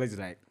the song was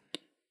like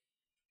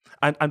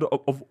And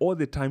of all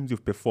the times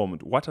you've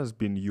performed, what has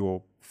been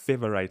your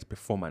favorite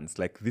performance?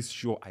 Like this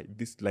show,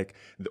 like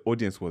the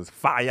audience was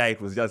fire.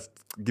 It was just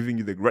giving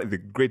you the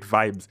great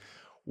vibes.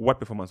 What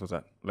performance was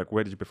that? Like,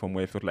 where did you perform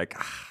where you felt like,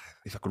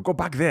 if I could go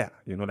back there,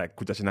 you know, like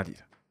Kujachinati?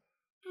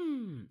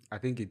 I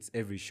think it's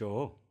every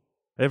show.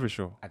 Every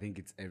show. I think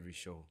it's every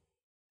show.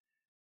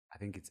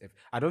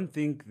 I don't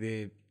think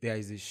there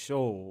is a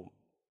show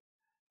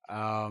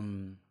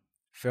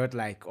felt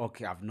like,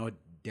 okay, I've not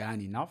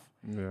done enough.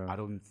 Yeah. I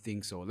don't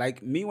think so.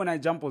 Like me, when I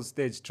jump on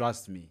stage,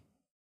 trust me,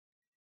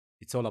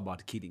 it's all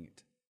about killing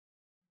it.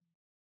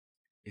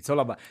 It's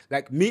all about,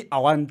 like me, I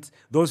want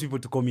those people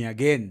to call me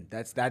again.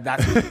 That's The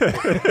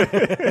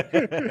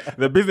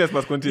business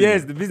must continue.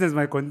 Yes, the business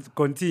might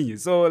continue.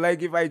 So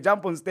like if I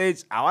jump on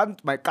stage, I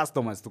want my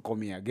customers to call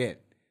me again.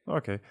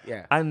 Okay.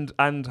 Yeah. And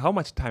how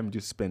much time do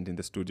you spend in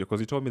the studio? Because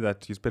you told me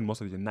that you spend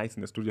most of your nights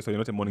in the studio, so you're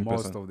not a morning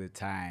person. Most of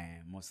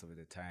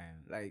the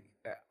time. Like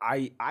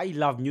I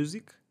love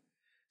music.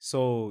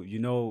 So, you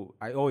know,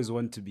 I always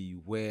want to be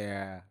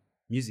where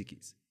music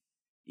is.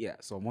 Yeah,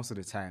 so most of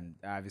the time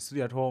I have a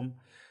studio at home.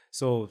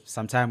 So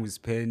sometimes we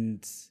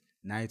spend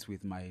nights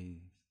with my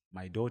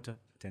daughter,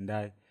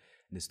 Tendai, in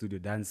the studio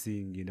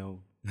dancing, you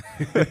know,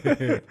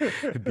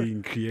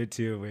 being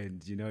creative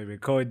and, you know,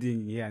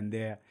 recording here and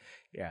there.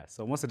 Yeah,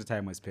 so most of the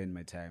time I spend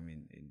my time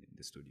in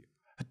the studio.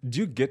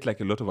 Do you get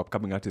like a lot of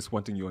upcoming artists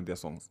wanting you on their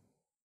songs?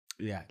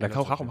 Yeah. Like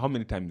how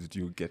many times do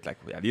you get like,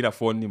 I need a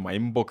phone in my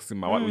inbox, in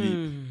my what?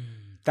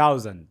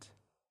 1,000.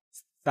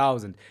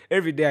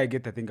 Every day I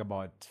get, I think,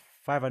 about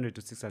 500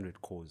 to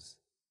 600 calls.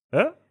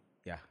 Huh?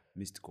 Yeah,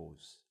 missed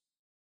calls.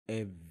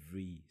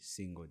 Every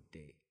single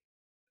day.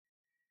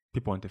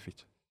 People want a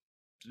feature.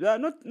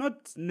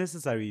 Not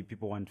necessarily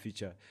people want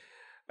features.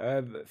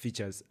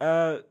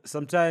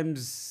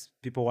 Sometimes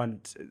people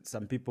want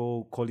some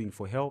people calling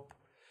for help.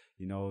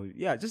 You know,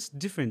 yeah, just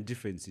different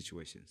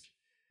situations.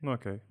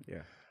 Okay.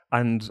 Yeah.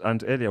 And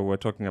earlier we were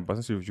talking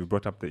about, since you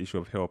brought up the issue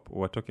of help,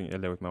 we were talking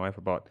earlier with my wife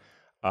about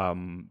there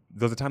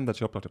was a time that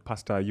you helped out a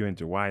pastor, you and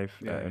your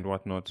wife, and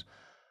whatnot.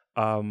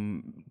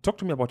 Talk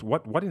to me about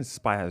what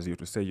inspires you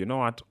to say, you know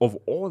what, of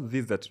all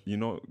these that, you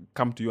know,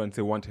 come to you and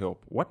say want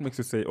help, what makes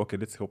you say, okay,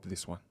 let's help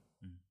this one?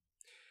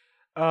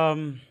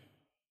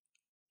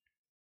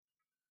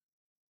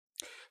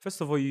 First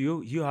of all,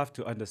 you have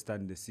to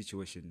understand the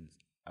situation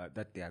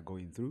that they are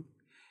going through,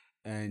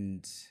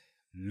 and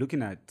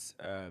looking at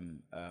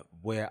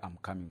where I'm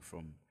coming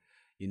from.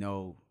 You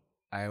know,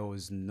 I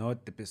was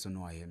not the person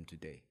who I am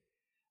today.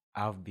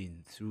 I've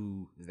been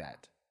through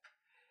that.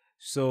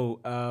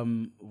 So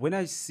when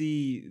I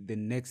see the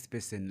next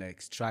person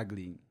like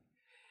struggling,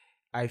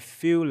 I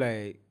feel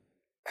like,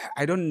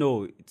 I don't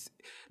know. It's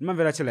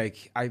remember actually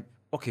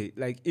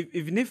like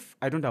even if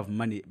I don't have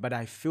money, but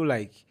I feel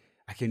like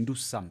I can do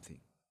something.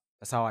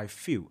 That's how I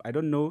feel. I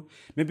don't know.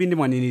 Maybe in the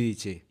money,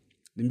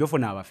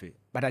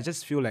 but I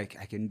just feel like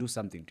I can do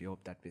something to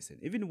help that person,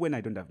 even when I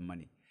don't have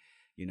money,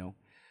 you know.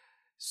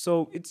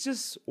 So it's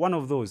just one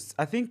of those.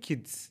 I think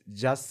it's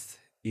just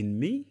in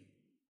me.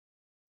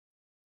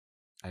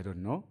 I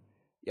don't know.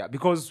 Yeah,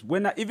 because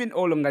when I, even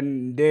all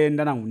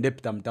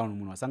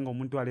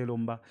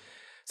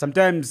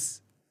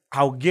sometimes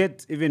I'll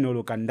get even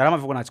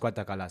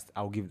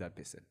I'll give that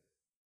person.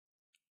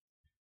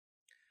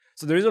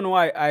 So the reason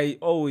why I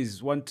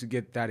always want to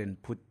get that and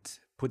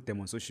put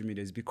them on social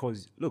media is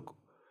because, look,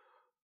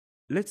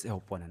 let's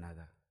help one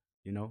another.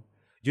 You know,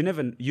 you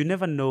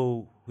never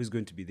know who's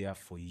going to be there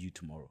for you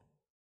tomorrow.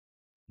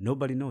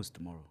 Nobody knows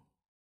tomorrow.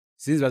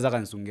 You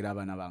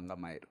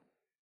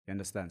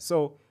understand?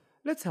 So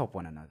let's help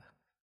one another.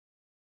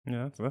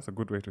 Yeah, so that's a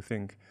good way to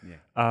think. Yeah.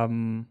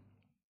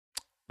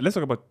 Let's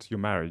talk about your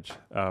marriage.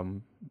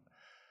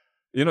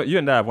 You know, you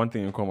and I have one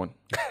thing in common.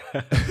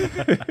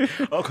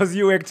 Oh, because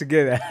you work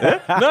together.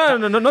 No,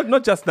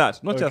 not just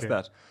that. Not just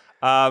Okay.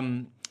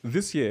 that.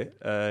 This year,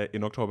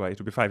 in October, it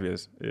will be 5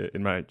 years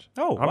in marriage.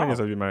 Oh, How many wow. years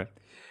have you been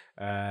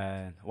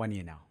married? 1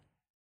 year now.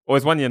 Oh,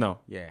 it's 1 year now.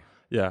 Yeah.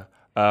 Yeah.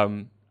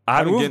 I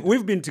haven't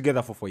We've been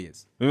together for 4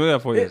 years. We've been there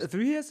 4 years.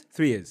 3 years?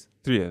 3 years.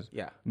 3 years.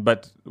 Yeah.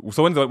 But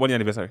so when's the 1 year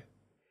anniversary?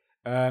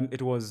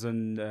 It was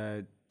on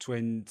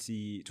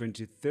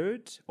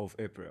 23rd of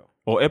April.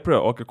 Oh,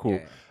 April. Okay, cool.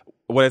 Yeah.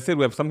 what I said,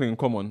 we have something in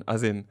common,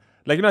 as in,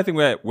 like, you know, I think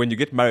where when you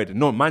get married,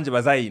 no, manje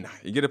bazaina.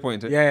 You get the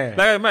point? Yeah.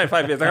 Like, I'm married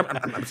 5 years,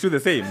 like, I'm still the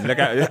same. Like,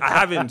 I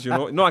haven't, you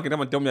know, no one can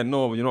come and tell me,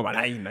 no, you know,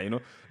 bazaina, you know.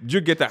 Do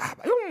you get that?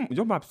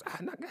 Your maps,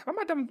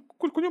 madam,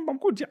 you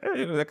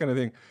know, that kind of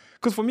thing.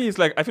 Because for me, it's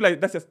like, I feel like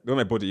that's just where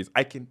my body is.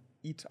 I can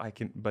eat,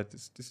 but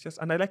it's just,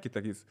 and I like it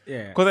like this.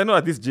 Yeah. Because I know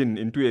that this gin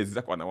in 2 years is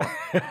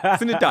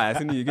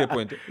Aquana. You get the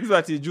point. This is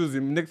what you choose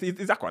him next,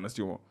 it's Aquana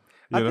still more.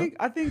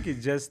 I think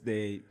it's just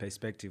the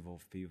perspective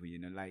of people, you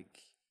know, like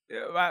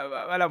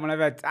wala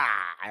mwana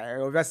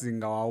obviously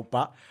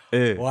ngawaupa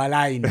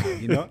walaina,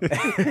 you know.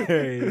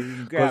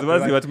 Because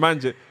what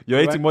manje,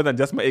 you're eating more than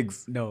just my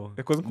eggs. No.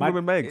 Because my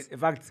eggs. In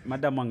fact,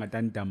 madam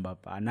angatandamba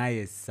pa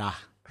anayesa.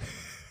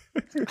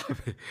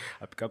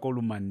 Apika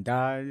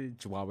kolumanda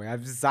chiwawe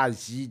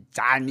avisaji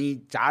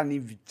jani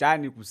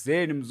vichani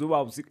kuseni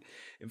mzuba usiku.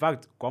 In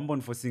fact,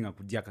 kwambon forcing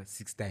akudiaka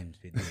 6 times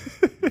per day.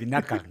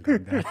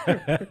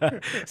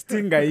 Binakanga.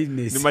 Stinga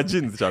illness.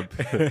 Imagine, chap.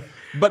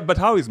 But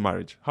how is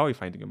marriage? How are you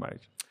finding a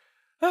marriage?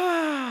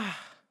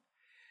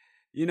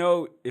 You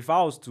know, if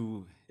I was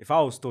told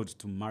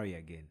to marry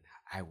again,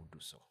 I would do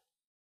so.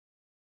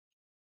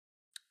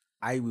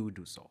 I will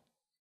do so.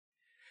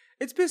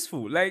 It's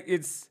peaceful. Like,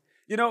 it's,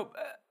 you know,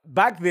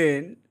 back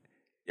then,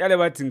 yale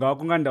batinga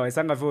wakunganda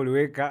waisanga fe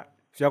uliweka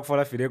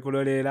fyakufola file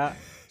kulolela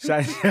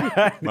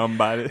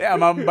Mambale. Yeah,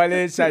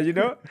 mambale, you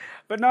know.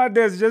 But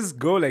nowadays, just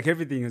go like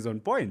everything is on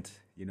point.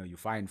 You know, you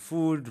find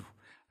food,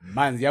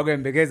 manzi yako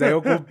embekeza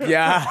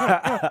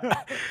yokupya.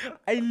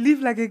 I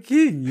live like a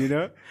king, you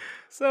know.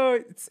 So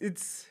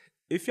it's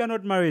if you're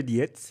not married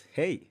yet,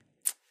 hey,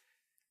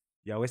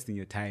 you're wasting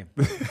your time.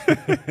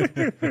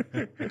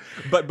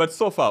 But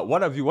so far,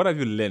 what have you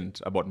learned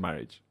about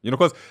marriage? You know,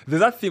 because there's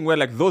that thing where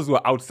like those who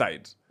are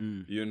outside,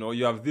 you know,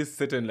 you have this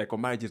certain like, oh,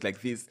 marriage is like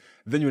this.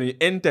 Then when you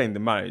enter in the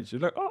marriage, you're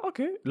like, oh,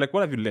 okay. Like,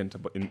 what have you learned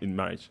about in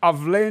marriage?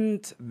 I've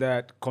learned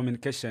that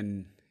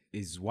communication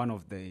is one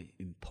of the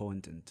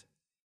important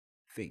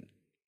thing.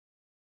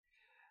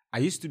 I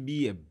used to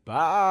be a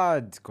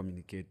bad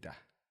communicator.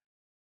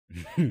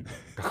 I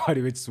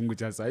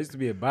used to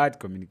be a bad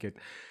communicator.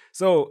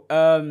 So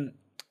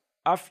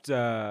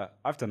after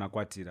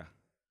Nakwatira,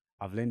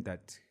 I've learned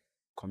that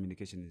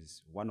communication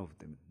is one of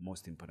the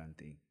most important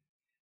thing.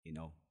 You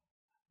know,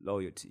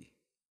 loyalty,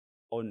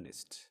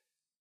 honest.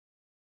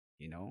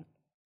 You know,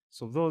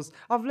 so those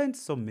I've learned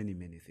so many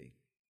things.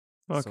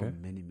 Okay. So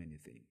many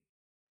things.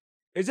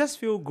 It just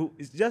feels good.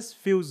 It just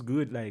feels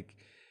good, like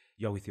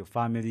you're with your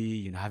family,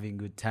 you're having a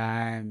good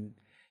time.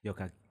 Your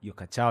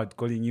child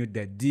calling you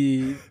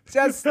daddy,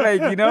 just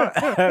like, you know,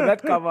 that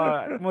kind of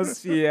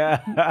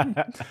atmosphere.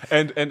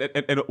 and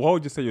what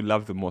would you say you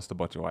love the most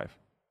about your wife?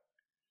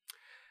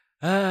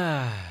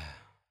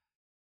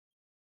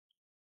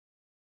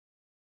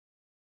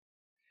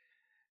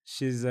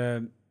 She's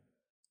that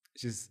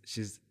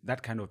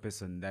kind of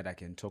person that I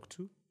can talk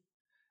to.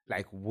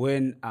 Like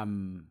when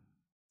I'm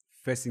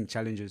facing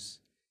challenges,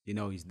 you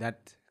know, is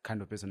that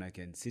kind of person I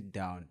can sit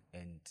down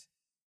and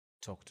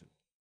talk to.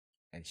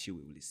 And she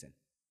will listen.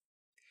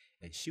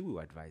 And she will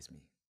advise me.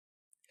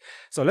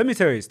 So let me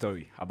tell you a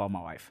story about my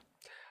wife.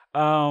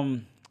 I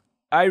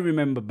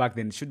remember back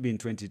then, it should be in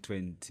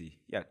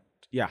 2020. Yeah,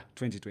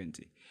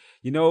 2020.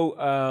 You know,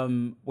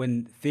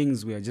 when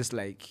things were just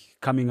like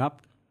coming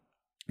up,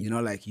 you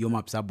know, like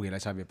Yomap Sabwe,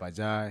 Lachabe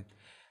Paja.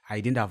 I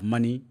didn't have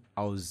money.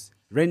 I was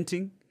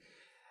renting.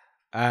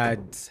 I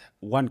had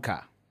one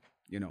car,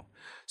 you know.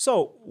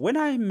 So when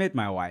I met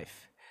my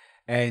wife,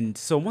 and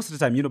so most of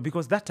the time, you know,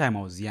 because that time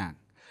I was young.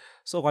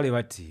 So wale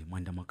wati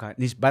mwanda maka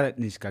nish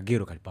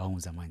kagero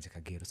kalipaunza manje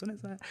kagero. So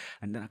nesa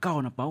andana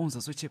kawa na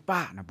paunza so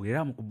chepa na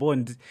bwera mu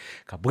kubondi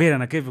kabwera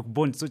na kevi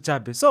kubondi so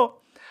chabe.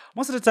 So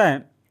most of the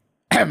time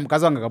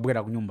mkazo wanga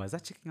kabwera kunyumba za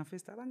checking a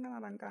festa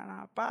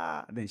langana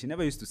pa. Then she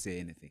never used to say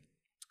anything.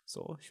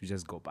 So she would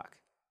just go back.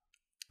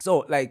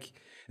 So like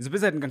it's a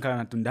person kankana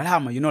na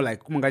tundalama, you know,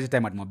 like kumangaje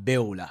time at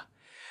mabeula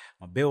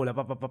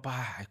papa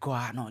I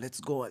go, no, let's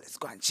go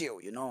and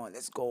chill, you know,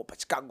 let's go pa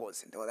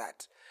Chicago's and all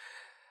that.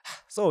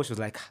 So she was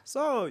like,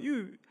 so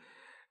you,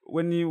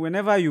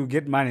 whenever you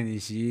get money,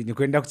 you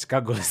go to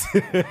Chicago. So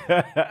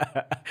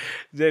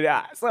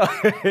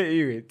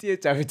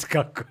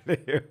Chicago.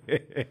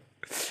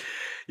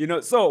 You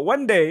know, so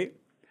one day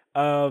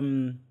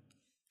I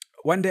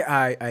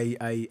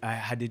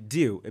had a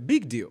deal, a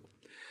big deal.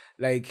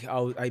 Like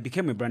I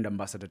became a brand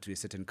ambassador to a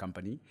certain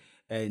company,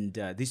 and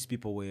these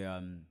people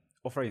were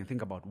offering, I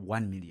think, about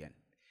 1 million.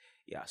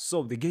 Yeah,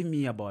 so they gave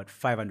me about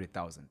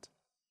 500,000.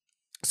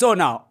 So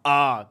now,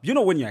 you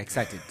know when you're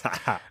excited,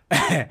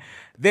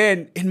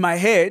 then in my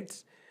head,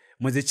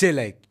 mwazeche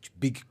like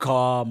big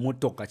car,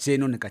 moto kache,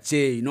 no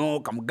nekache, you know,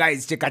 come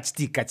guys che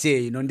kachiti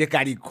kache, you know,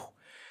 ndekariko.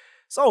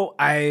 So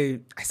I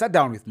sat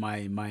down with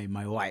my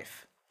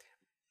wife.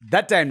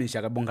 That time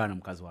nishakabonga na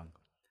mkazi wangu.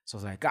 So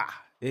I was like,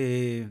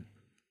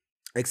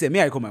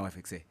 me I call my wife,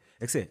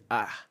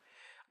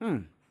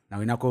 now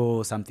we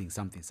nako something.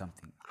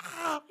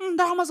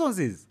 The Amazon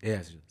says,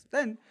 yes.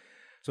 Then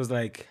she was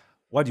like,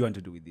 what do you want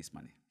to do with this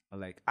money? I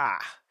was like,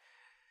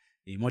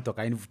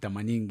 imotoka inivuta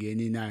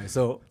maningi nayo.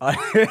 So I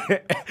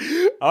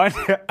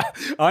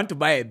want to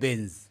buy a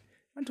Benz.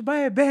 I want to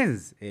buy a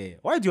Benz.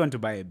 Why do you want to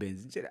buy a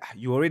Benz?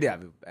 You already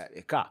have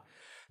a car.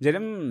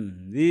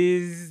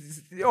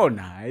 This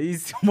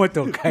nice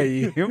motoka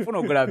imfuna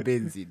ukula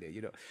Benz,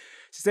 you know.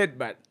 She said,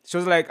 but she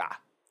was like,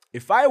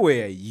 if I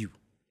were you,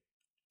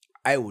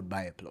 I would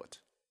buy a plot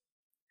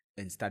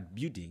and start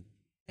building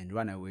and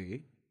run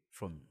away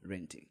from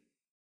renting.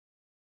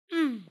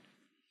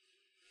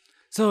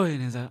 So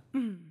inaweza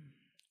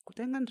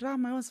kutenga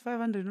drama yos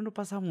 500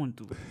 unopasa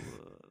muntu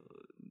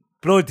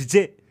plot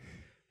je.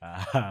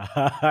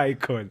 I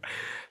call.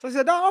 So I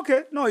said,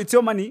 okay, no, it's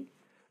your money.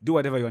 Do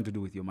whatever you want to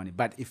do with your money.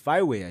 But if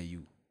I were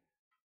you,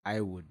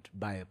 I would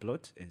buy a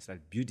plot and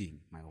start building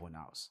my own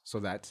house so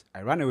that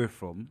I run away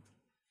from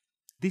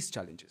these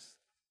challenges.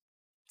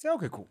 I said,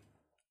 okay, cool.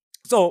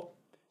 So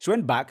she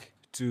went back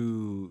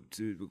to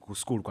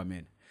school kwa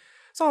mene.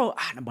 So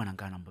nabana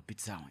namba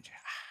pizza manje.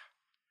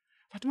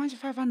 But manje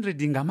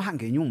 500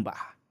 ingamange nyumba.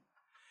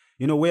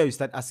 You know, where you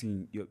start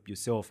asking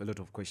yourself a lot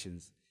of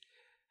questions.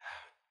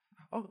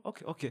 Oh,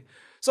 okay.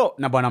 So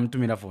nabana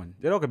mtumila phone.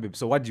 They're okay, babe.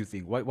 So what do you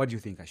think? What do you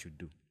think I should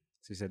do?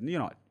 So he said, you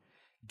know what?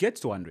 Get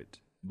 200,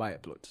 buy a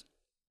plot.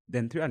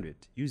 Then 300,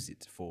 use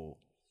it for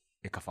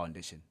a car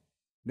foundation.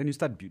 Then you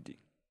start building.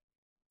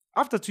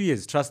 After 2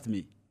 years, trust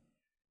me,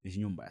 it's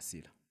nyumba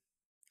asila.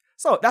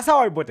 So that's how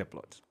I bought a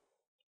plot.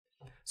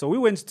 So we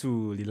went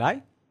to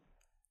Lilai.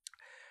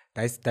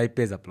 Tai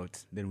pays a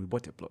plot. Then we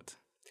bought a plot.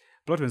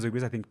 Plot was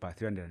I think per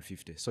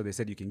 350. So they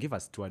said you can give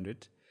us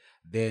 200.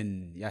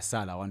 Then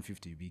Yasala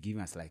 150 will be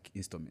giving us like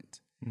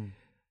installment.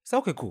 So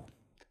okay, cool.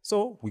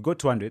 So we got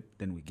 200,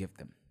 then we gave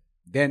them.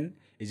 Then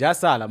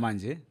Ijasala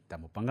manje,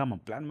 tamupanga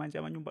plan manje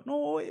manyumba.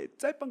 No,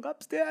 it's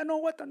upstairs, no,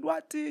 what and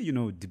what, you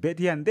know, debate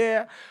here and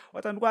there,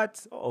 what and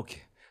what. Oh,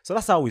 okay. So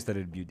that's how we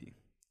started building.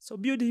 So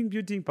building,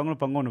 pangono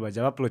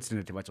bajaba plots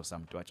in the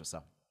sam.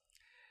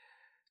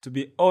 To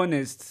be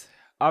honest,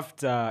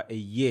 after a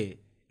year,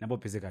 nabo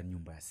pezeka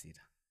nyumba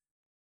asila.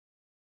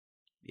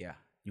 Yeah,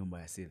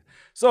 nyumba asila.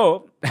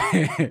 So,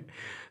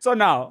 so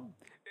now,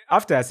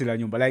 after asila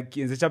nyumba, like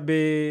in the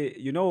chabe,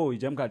 you know,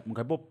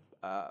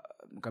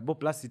 mukabo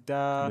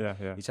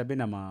plasita, ichabe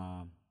na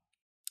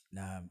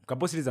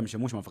mukabo series za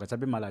mshemushu mafaka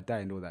chabe malata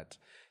and all that.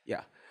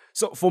 Yeah.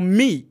 So for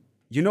me,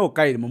 you know,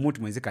 kai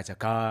momuntu mwenze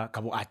kachaka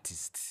kabo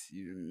artist.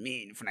 You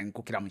mean funa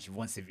nkukira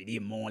mchivonse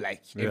video more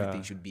like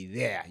everything should be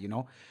there, you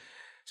know.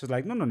 She was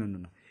like, no.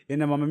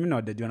 Ena mama mimi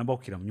na dadi wanaba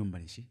kukira mnyumba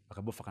nishi,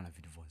 bakabo faka na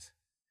video vonse.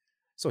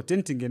 So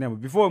tenting enemo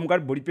before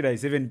mukari body pira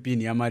 7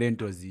 pin ya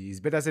rentos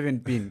is better 7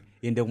 pin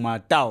in the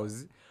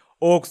mathouse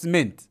or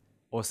cement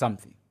or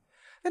something.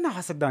 Then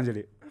I said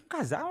Angela,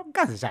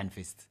 Gaza shine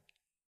fist.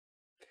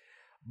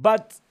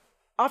 But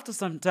after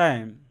some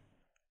time,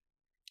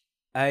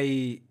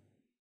 I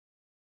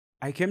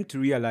came to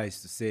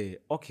realize to say,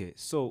 okay,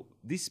 so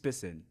this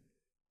person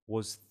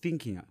was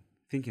thinking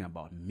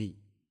about me,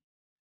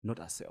 not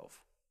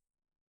herself.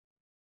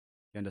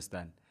 You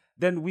understand?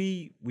 Then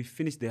we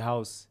finished the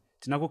house.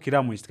 Tinako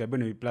kiramu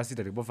istikabene we plastic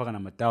atibofaka na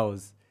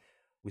mathouse.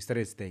 We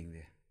started staying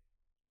there.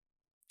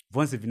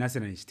 Vonse vinase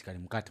na ishtikali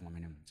mkati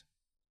mwamene mmoja.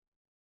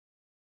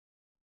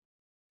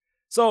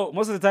 So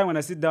most of the time when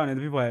I sit down and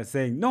the people are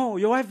saying, no,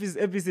 your wife is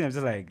everything, I'm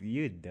just like,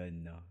 you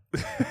don't know.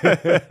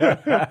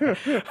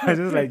 I'm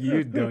just like,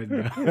 you don't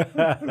know.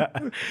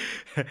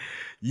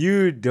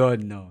 You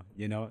don't know,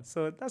 you know.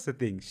 So that's the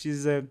thing.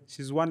 She's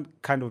one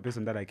kind of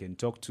person that I can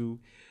talk to,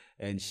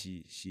 and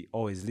she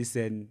always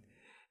listen,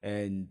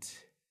 and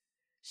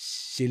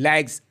she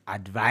likes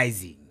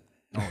advising.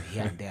 No,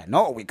 here and there.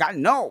 No, we can't.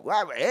 No,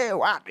 hey,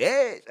 what?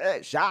 Hey,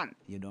 Sean,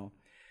 you know.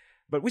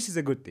 But which is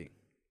a good thing.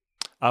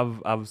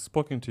 I've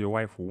spoken to your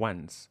wife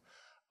once.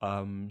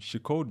 She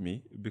called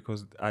me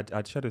because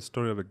I'd shared a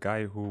story of a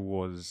guy who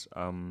was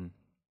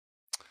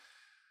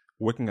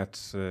working at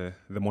the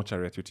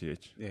mortuary at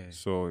UTH. Yeah.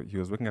 So he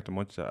was working at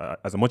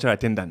as a mortuary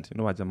attendant, you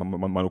know, at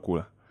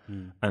Malukula.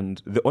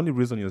 And the only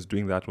reason he was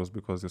doing that was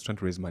because he was trying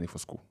to raise money for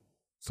school.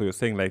 So you're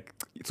saying like,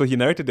 so he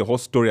narrated the whole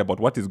story about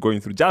what he's going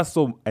through just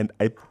so, and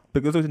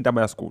because it was in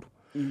Tamaya school.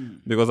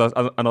 Because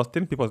I was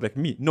telling people, like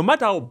me, no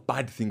matter how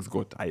bad things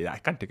got, I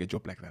can't take a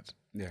job like that.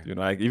 Yeah. You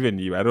know, like even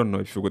you, I don't know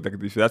if you got like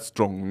if you're that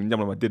strong.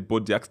 Dead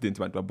body accident,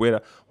 for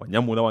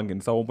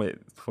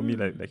me,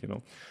 like you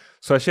know.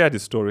 So I shared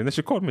this story, and then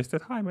she called me and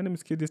said, "Hi, my name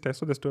is Kid. I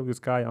saw the story of this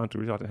guy. I want to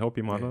reach out and help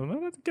him out. No,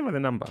 let's give her the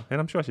number."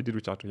 And I'm sure she did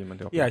reach out to him and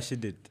help him. Yeah, she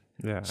did.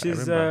 Yeah,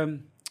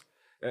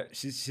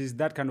 she's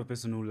that kind of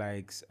person who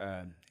likes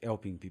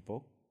helping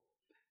people,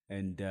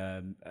 and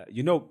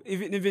you know,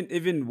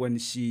 even when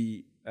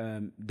she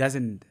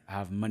doesn't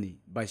have money,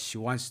 but she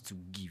wants to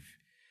give.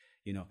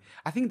 You know,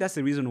 I think that's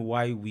the reason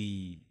why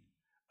we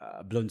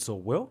blend so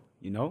well.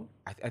 You know,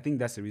 I think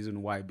that's the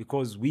reason why,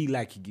 because we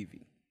like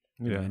giving.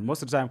 Yeah. And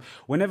most of the time,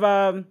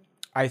 whenever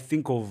I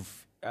think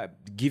of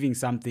giving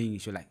something,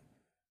 she's like,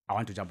 I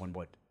want to jump on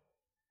board.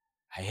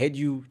 I heard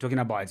you talking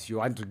about you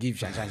want to give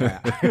shan.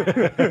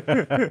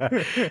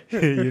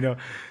 You know.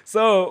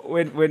 So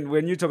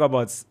when you talk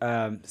about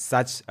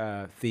such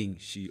thing,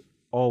 she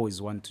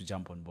always want to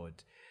jump on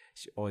board.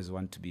 She always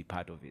want to be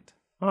part of it.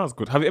 Oh, that's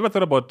good. Have you ever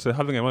thought about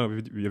having one of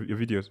your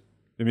videos,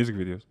 your music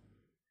videos?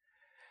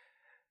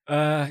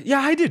 Yeah,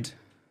 I did.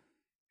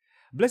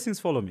 Blessings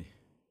follow me.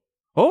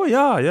 Oh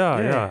yeah.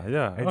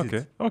 I Okay,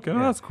 did. okay, no,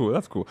 Yeah.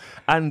 that's cool.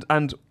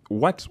 And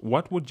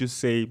what would you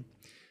say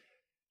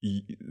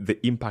the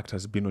impact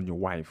has been on your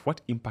wife?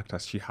 What impact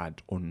has she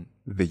had on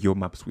the Yo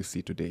Maps we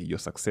see today? Your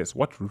success.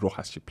 What role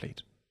has she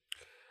played?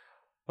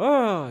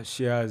 Oh,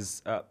 she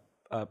has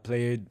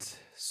played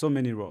so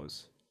many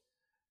roles.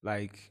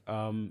 Like,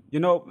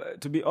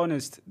 to be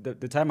honest,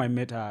 the time I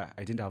met her,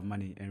 I didn't have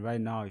money. And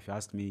right now, if you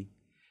ask me,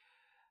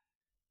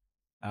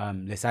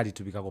 lesadi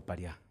to bika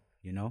paria,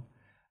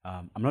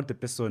 I'm not the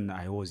person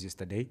I was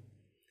yesterday.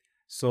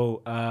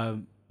 So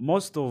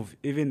most of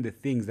even the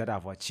things that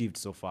I've achieved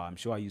so far, I'm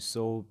sure you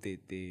saw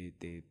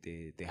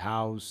the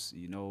house,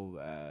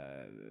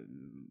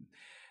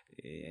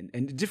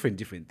 and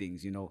different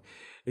things,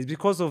 it's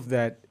because of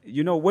that.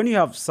 When you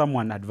have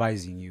someone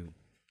advising you,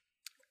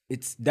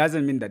 it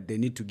doesn't mean that they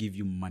need to give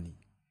you money.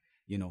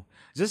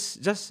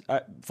 Just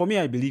for me,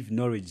 I believe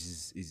knowledge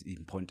is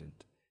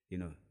important.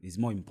 It's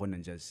more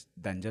important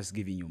than just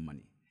giving you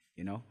money.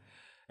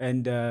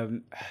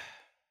 And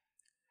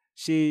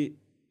she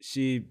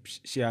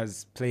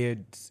has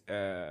played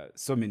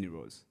so many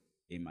roles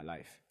in my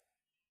life.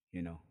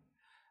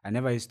 I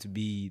never used to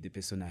be the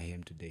person I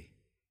am today,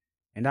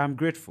 and I'm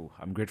grateful.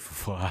 I'm grateful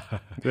for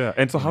her. Yeah.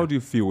 And so, how do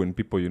you feel when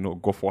people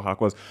go for her?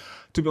 Because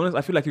to be honest,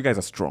 I feel like you guys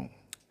are strong.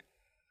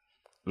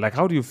 Like,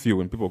 how do you feel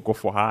when people go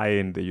for her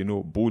and they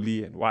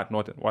bully and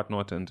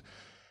whatnot and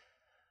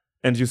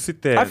you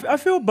sit there? I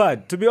feel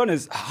bad, to be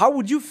honest. How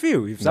would you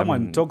feel if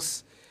someone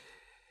talks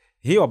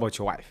here about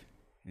your wife?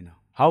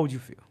 How would you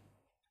feel?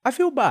 I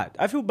feel bad.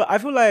 I feel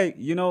like,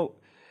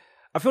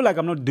 I feel like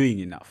I'm not doing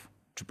enough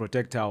to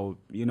protect her.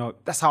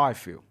 That's how I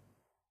feel.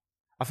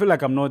 I feel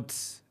like I'm not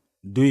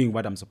doing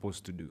what I'm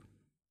supposed to do.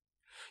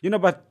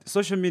 But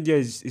social media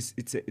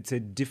it's a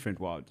different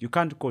world. You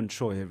can't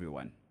control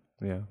everyone.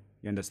 Yeah.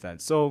 You understand?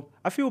 So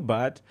I feel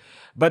bad.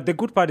 But the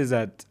good part is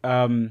that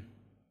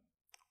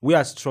we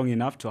are strong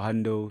enough to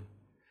handle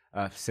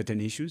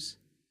certain issues,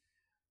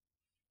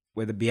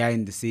 whether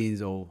behind the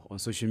scenes or on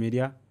social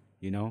media,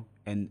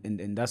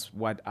 and that's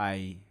what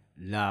I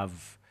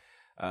love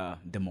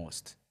the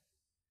most.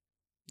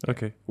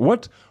 Okay.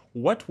 What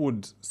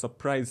would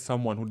surprise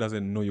someone who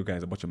doesn't know you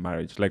guys about your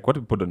marriage? Like, what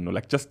people don't know?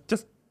 Like, just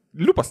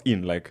loop us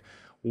in. Like,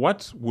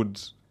 what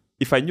would,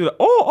 if I knew that,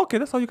 oh, okay,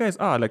 that's how you guys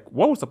are. Like,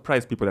 what would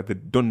surprise people that they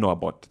don't know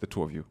about the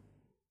two of you?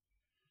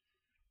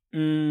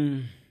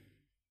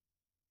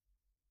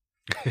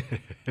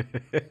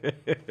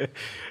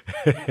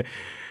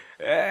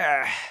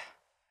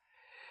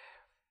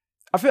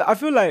 I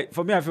feel like,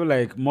 for me, I feel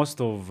like most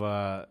of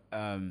our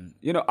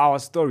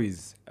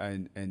stories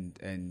and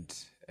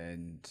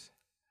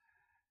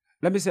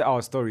let me say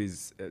our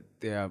stories,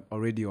 they are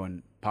already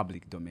on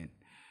public domain,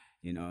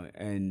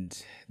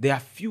 and there are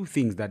few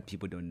things that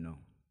people don't know.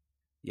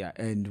 Yeah,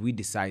 and we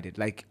decided,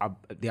 like,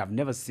 they have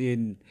never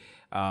seen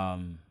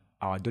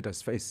our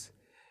daughter's face.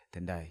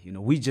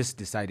 We just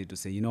decided to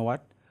say, you know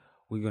what,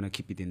 we're gonna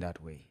keep it in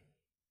that way.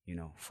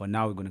 For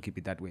now, we're gonna keep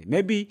it that way.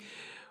 Maybe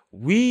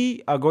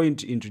we are going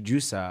to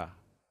introduce her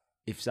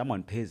if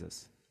someone pays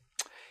us.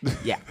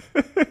 Yeah.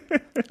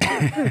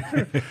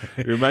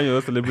 Remind you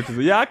of celebrities.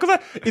 Yeah, because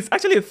it's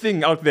actually a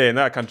thing out there in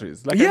other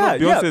countries. Like,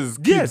 Beyonce's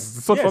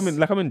kids yes. how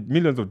many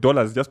millions of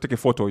dollars just take a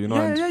photo, and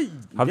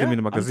have them in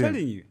a magazine. I'm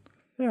telling you.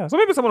 Yeah, so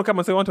maybe someone will come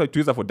and say, I want to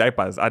use her for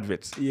diapers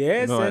adverts.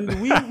 Yes,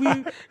 and we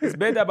it's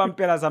better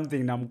bampera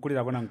something na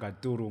mkulira kona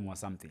mkatu room or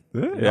something.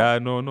 Yeah,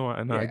 no,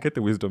 I get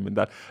the wisdom in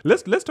that.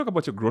 Let's talk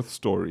about your growth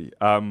story.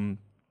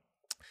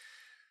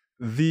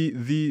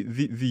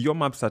 The Yo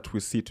Maps that we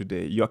see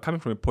today, you're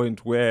coming from a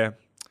point where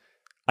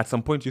at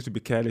some point you used to be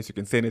careless, you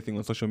can say anything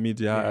on social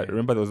media. I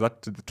remember there was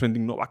that the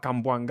trending no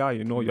wakambwanga,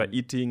 you're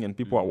eating and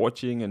people are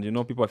watching and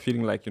people are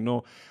feeling like,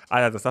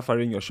 others are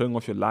suffering, you're showing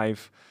off your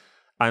life.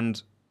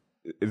 And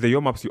the Yo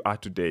Maps you are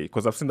today,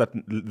 because I've seen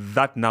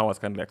that now has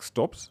kind of like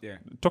stopped. Yeah.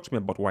 Talk to me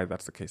about why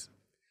that's the case.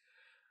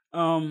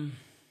 Like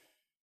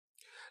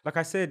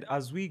I said,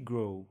 as we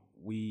grow,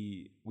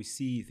 we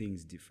see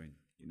things different.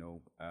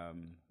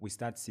 We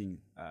start seeing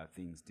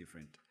things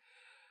different.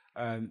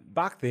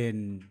 Back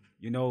then,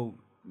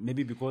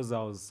 maybe because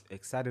I was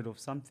excited of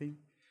something,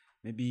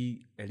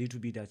 maybe a little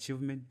bit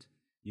achievement,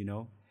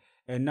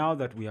 and now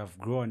that we have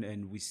grown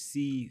and we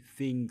see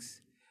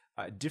things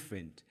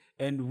different,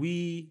 and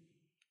we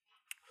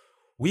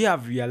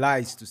have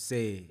realized to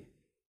say,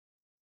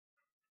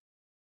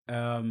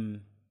 no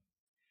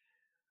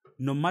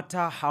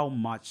matter how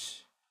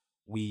much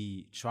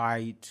we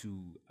try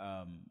to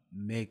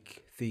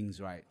make things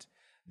right,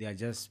 there are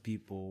just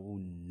people who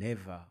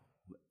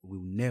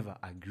will never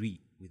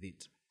agree with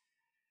it.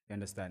 You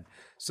understand?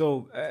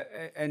 So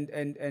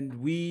and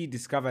we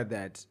discovered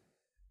that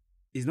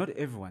it's not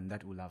everyone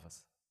that will love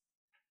us.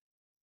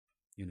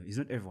 You know, it's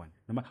not everyone.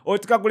 Or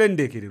tikagula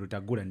ndeke lero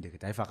tagula ndeke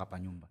taifaka pa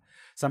nyumba.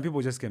 Some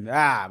people just came,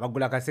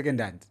 bagula ka second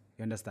hand.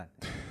 You understand?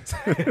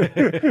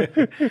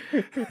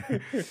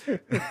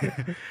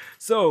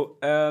 So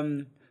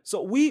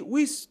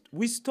we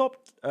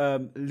stopped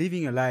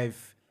living a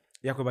life,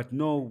 but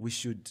no, we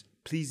should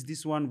please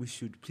this one, we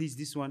should please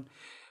this one.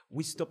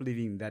 We stopped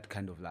living that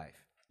kind of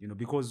life, you know,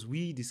 because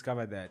we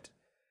discovered that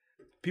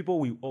people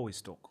will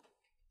always talk.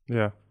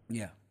 Yeah.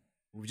 Yeah.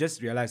 We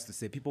just realized to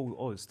say people will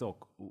always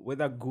talk,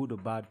 whether good or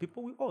bad,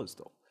 people will always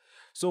talk.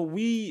 So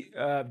we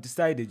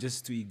decided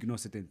just to ignore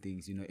certain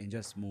things, you know, and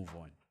just move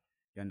on.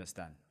 You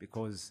understand?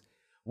 Because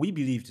we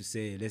believe to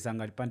say,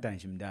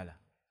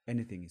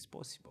 anything is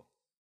possible.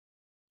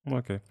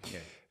 Okay. Yeah.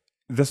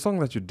 The song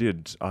that you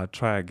did,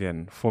 Try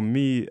Again, for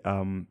me,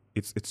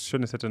 it's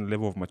shown a certain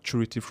level of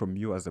maturity from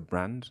you as a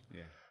brand.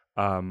 Yeah.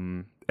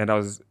 And I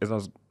was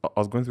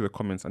going through the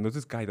comments, and there was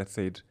this guy that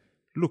said,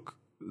 look,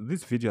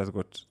 this video has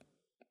got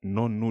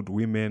non-nude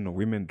women or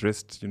women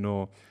dressed, you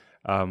know,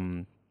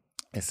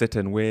 a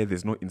certain way.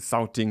 There's no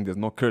insulting, there's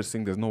no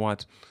cursing, there's no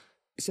what.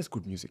 It's just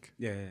good music.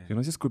 Yeah. You know,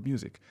 it's just good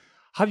music.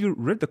 Have you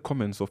read the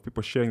comments of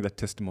people sharing their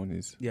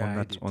testimonies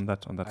on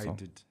that song? I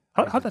did.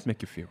 How did that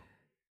make you feel?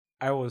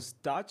 I was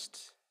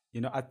touched.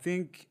 You know, I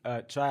think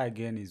Try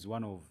Again is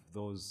one of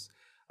those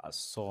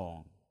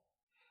songs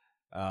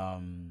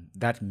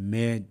that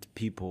made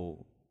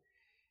people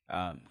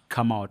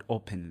come out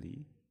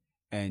openly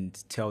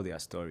and tell their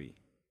story.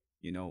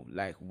 You know,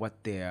 like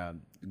what they're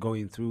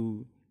going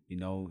through, you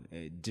know,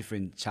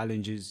 different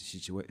challenges,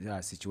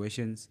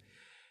 situations.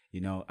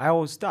 You know, I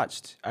was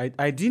touched.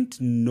 I didn't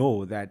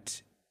know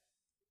that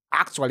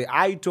actually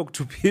I talk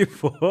to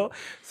people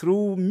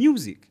through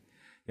music.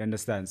 You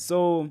understand?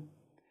 So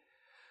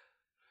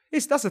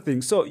that's the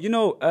thing. So, you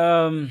know,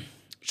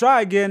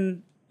 Try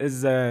Again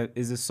is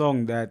a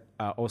song that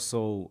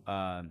also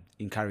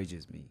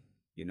encourages me.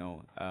 You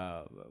know,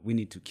 we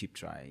need to keep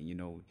trying, you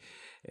know.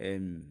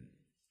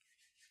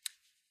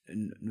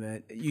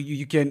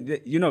 You can,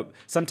 you know,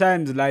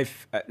 sometimes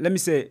life, let me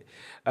say,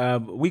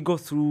 we go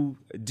through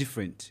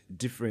different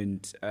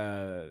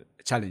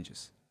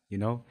challenges, you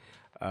know.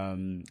 I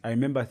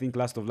remember, I think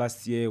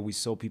last year, we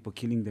saw people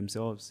killing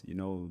themselves, you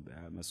know,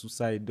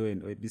 suicide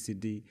and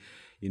ABCD,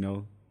 you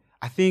know.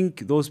 I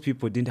think those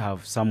people didn't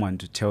have someone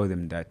to tell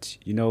them that,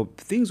 you know,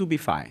 things will be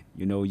fine.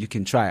 You know, you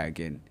can try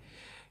again.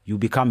 You'll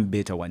become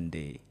better one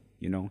day,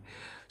 you know.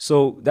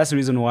 So that's the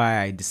reason why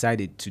I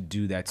decided to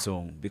do that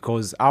song,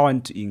 because I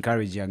want to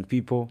encourage young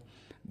people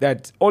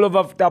that all of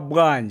after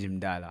branch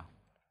mdala.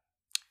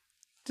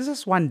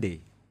 Just one day.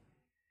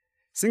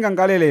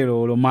 Singangalele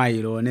or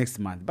mailo or next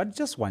month, but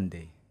just one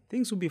day.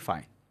 Things will be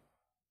fine.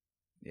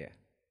 Yeah.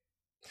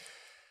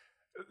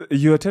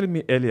 You were telling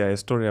me earlier a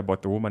story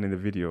about the woman in the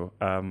video.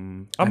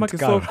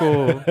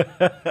 Amakisoko.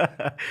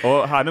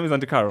 Or her name is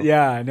Auntie Carol.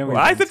 Yeah, her name is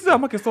I said to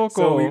Amakisoko.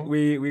 So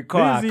we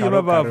call her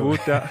Carol.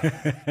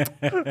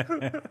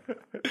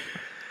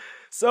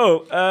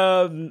 So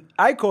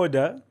I called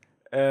her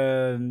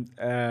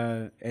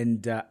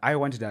and I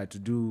wanted her to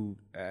do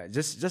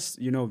just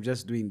you know,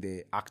 just doing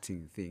the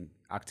acting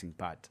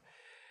part.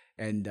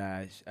 And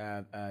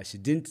she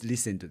didn't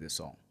listen to the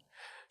song.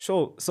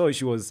 So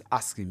she was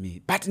asking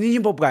me, but ni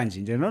nyimbo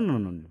bwanji?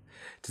 No.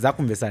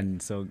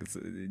 Tizakumbesana so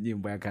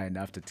nyimbo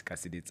yakaenda after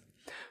tikasiditsa.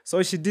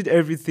 So she did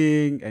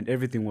everything and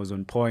everything was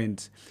on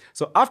point.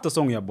 So after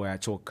song ya boya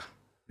choka,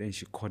 then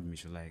she called me.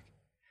 She was like,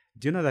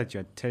 do you know that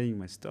you're telling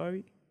my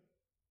story?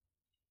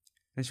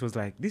 And she was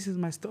like, this is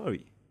my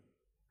story.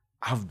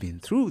 I've been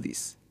through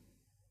this.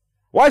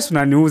 Why should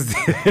I news?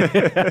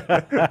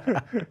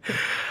 I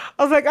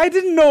was like, I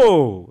didn't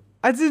know.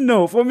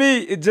 For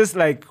me, it's just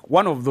like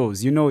one of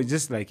those, you know, it's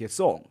just like a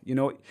song, you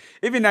know.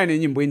 Even in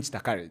nyimbo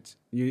insta courage,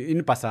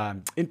 in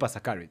pasa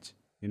courage,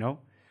 you know.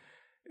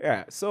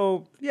 Yeah.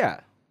 So yeah.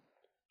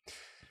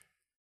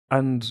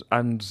 And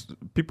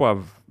people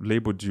have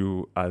labeled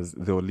you as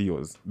the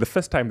Olios. The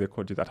first time they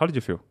called you that, how did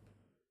you feel,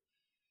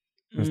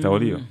 Mr.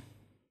 Olio?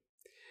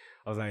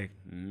 I was like,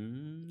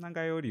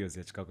 nangai Olios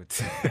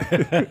yachikakuti.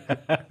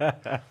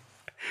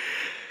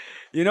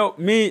 You know,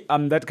 me,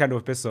 I'm that kind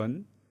of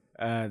person.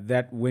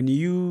 That when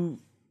you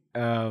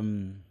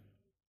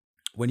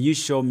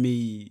show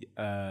me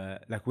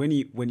like when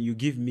you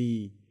give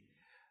me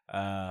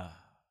my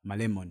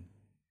lemon,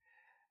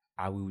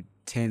 I will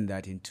turn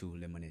that into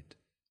lemonade.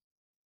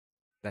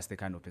 That's the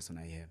kind of person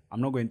I am.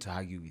 I'm not going to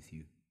argue with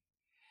you,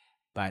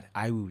 but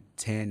I will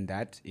turn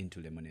that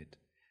into lemonade.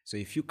 So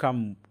if you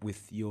come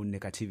with your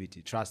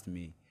negativity, trust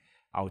me,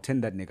 I'll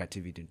turn that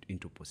negativity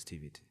into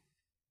positivity.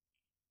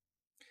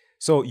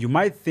 So you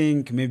might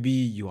think maybe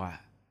you are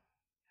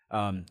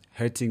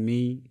hurting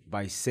me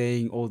by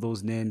saying all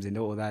those names and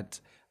all that.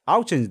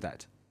 I'll change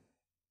that,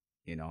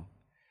 you know.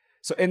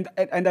 So and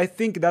I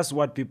think that's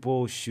what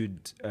people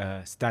should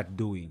start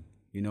doing,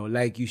 you know.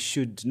 Like, you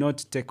should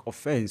not take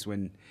offense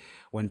when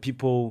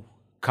people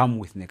come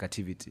with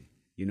negativity,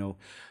 you know.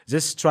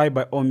 Just try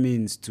by all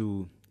means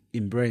to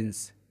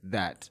embrace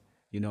that,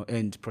 you know,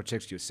 and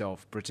protect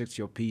yourself, protect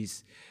your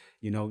peace,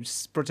 you know,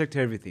 just protect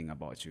everything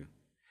about you.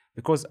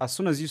 Because as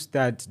soon as you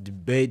start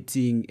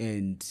debating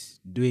and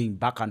doing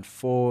back and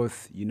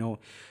forth,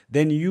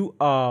 then you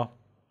are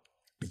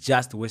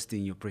just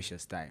wasting your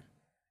precious time.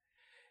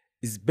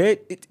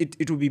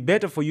 It will be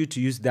better for you to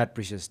use that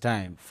precious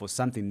time for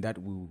something that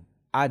will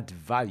add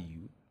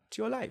value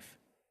to your life.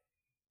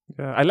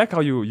 Yeah, I like how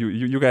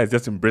you guys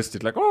just embraced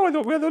it. Like, we're the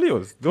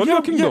Oreos. The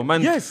Oreo Kingdom. Yeah,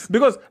 and yes.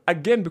 Because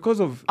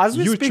of As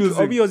we you speak,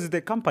 choosing... Oreos is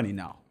the company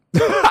now.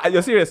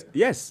 You're serious?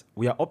 Yes,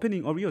 we are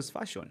opening Oreos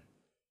fashion.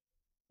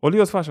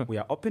 Oreos fashion? We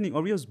are opening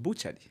Oreos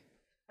butchery.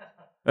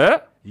 Eh?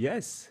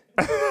 Yes.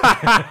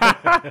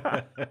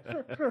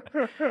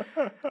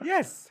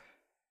 Yes.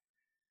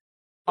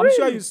 I'm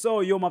sure you saw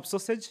Your Map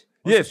Sausage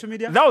on social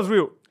media. That was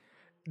real.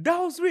 That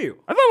was real.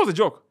 I thought it was a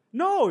joke.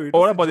 No.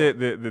 Or what about the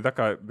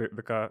Daka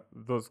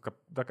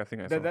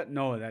thing I saw? That's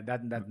not.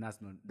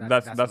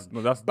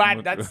 That's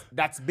But not,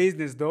 that's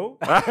business though.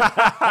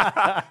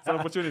 it's an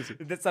opportunity.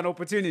 That's an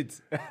opportunity.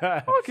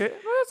 Okay,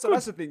 So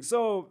that's the thing.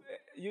 So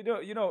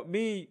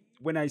me,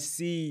 when I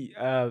see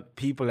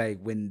people, like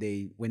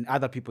when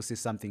other people say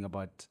something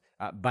about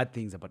bad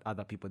things about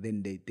other people,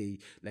 then they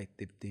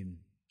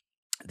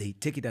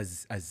take it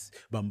as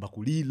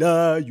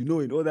bambakulila,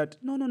 and all that.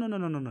 No.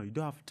 You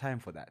don't have time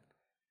for that.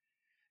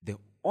 The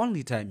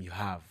only time you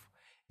have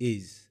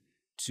is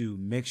to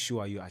make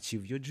sure you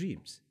achieve your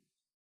dreams.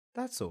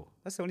 That's all.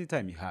 That's the only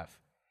time you have.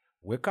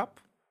 Wake up,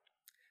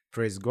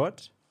 praise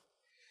God,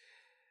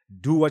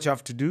 do what you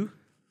have to do,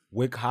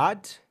 work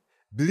hard,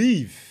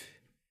 believe,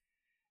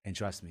 and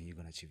trust me, you're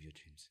going to achieve your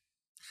dreams.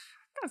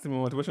 That's the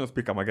motivational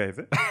speaker, my guys.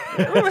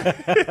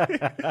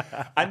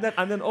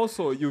 And then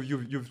also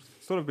you've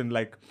sort of been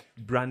like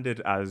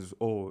branded as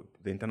the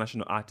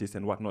international artist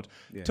and whatnot.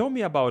 Yeah. Tell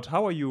me about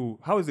how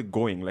is it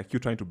going? Like, you're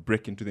trying to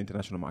break into the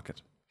international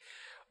market.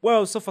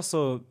 Well, so far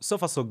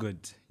so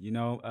good.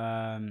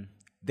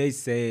 They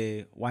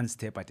say one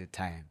step at a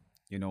time.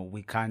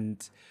 We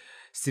can't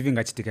Steven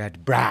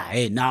Gachitika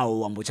hey,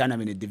 now I'm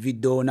in the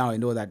video now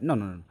and all that.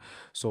 No.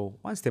 So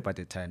one step at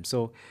a time.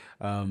 So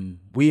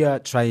we are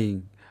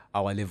trying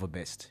our level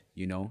best,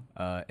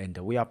 and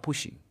we are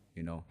pushing,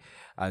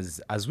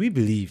 as we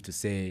believe to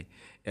say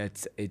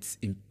it's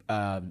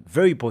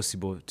very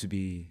possible to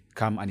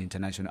become an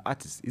international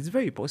artist. It's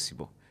very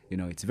possible,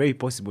 it's very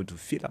possible to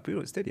fill up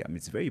Euro Stadium.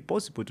 It's very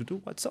possible to do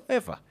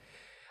whatsoever,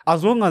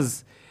 as long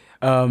as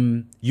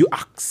you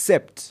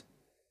accept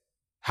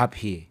up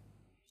here.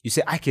 You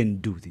say, I can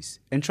do this,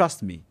 and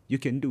trust me, you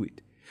can do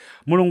it.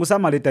 Mulungu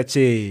samaleta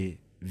che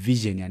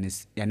vision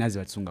yanazi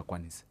watsunga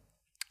kwanisa.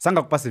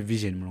 Sanga kupasa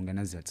vision mulungu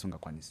yanazi watsunga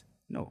kwanisa.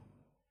 No.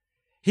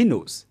 He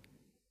knows.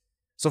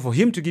 So for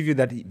him to give you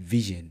that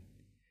vision,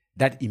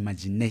 that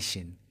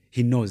imagination,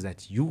 he knows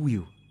that you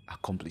will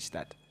accomplish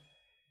that.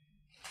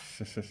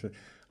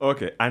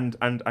 Okay, and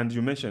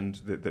you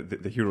mentioned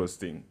the heroes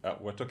thing.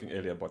 We're talking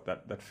earlier about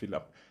that fill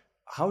up.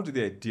 How did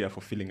the idea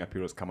for filling up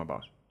heroes come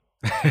about?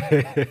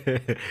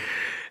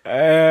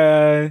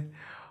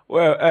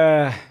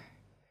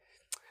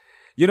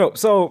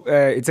 So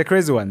it's a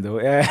crazy one though.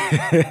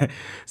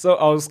 So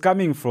I was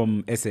coming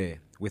from SA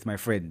with my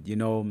friend,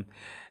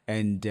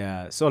 and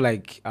so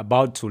like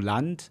about to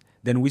land,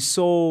 then we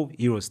saw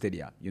Hero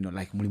Stadium,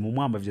 like Mulimu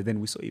Mwamba, then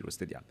we saw Hero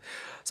Stadium.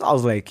 So I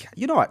was like,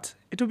 you know what?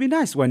 It would be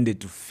nice one day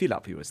to fill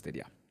up Hero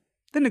Stadium.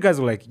 Then the guys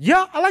were like,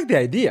 yeah, I like the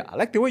idea. I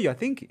like the way you're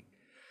thinking.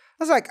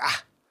 I was like,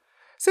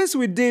 since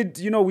we did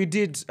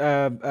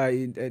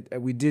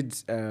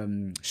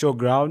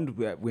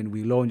Showground when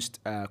we launched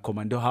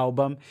Commando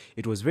album,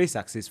 it was very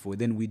successful.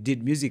 Then we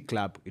did Music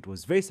Club, it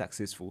was very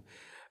successful.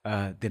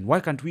 Then why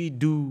can't we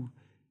do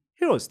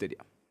Hero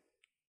Stadium?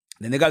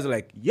 Then the guys were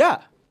like,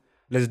 yeah,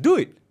 let's do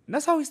it. And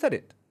that's how we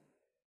started.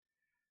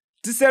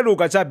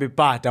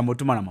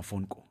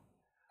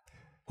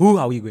 Who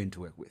are we going to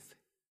work with?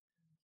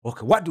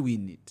 Okay, what do we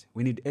need?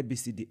 We need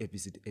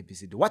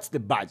ABCD. What's the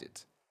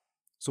budget?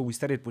 So we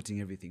started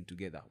putting everything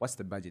together. What's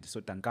the budget?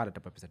 So Tankara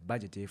Tapapisa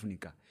budget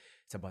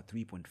it's about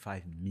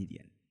 3.5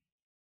 million.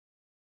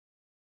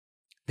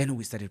 Then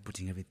we started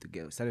putting everything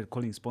together. We started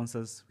calling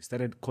sponsors. We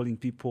started calling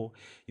people,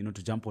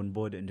 to jump on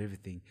board and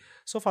everything.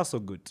 So far, so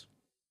good.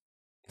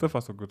 So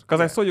far, so good.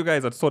 Because I saw you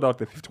guys had sold out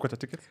the 50 quarter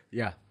tickets.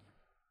 Yeah.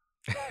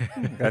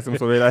 Guys, I'm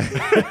so very like.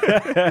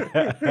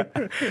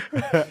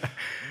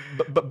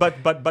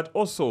 But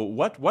also,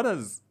 what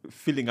does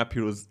filling up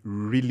heroes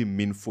really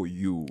mean for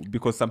you?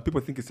 Because some people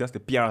think it's just a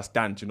PR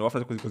stunt,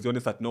 after because you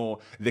understand that no,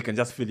 they can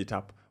just fill it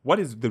up. What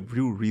is the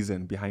real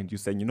reason behind you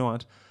saying, you know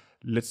what,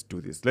 let's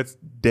do this, let's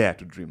dare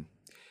to dream?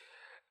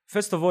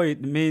 First of all,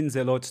 it means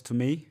a lot to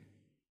me,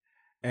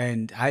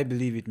 and I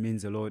believe it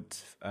means a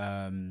lot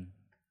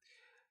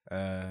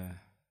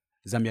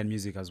Zambian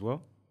music as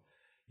well.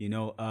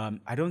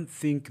 I don't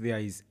think there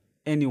is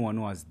anyone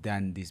who has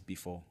done this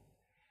before,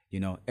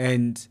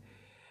 and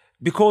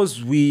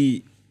because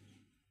we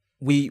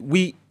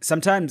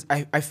sometimes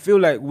I feel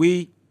like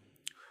we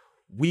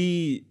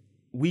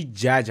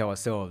judge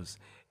ourselves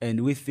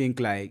and we think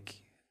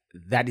like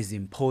that is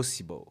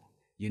impossible.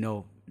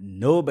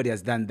 Nobody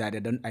has done that.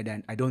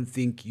 I don't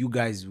think you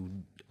guys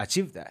would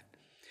achieve that.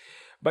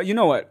 But you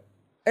know what?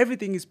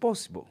 everything is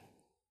possible.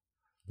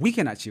 We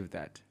can achieve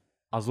that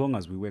as long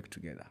as we work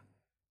together.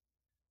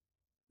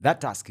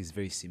 That task is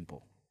very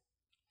simple.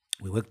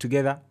 We work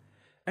together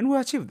and we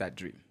achieve that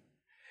dream.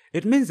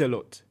 It means a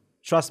lot.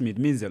 Trust me, it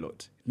means a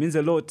lot. It means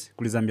a lot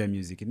to Zambian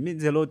music. It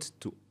means a lot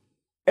to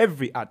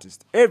every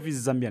artist, every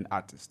Zambian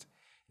artist.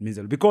 It means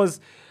a lot. Because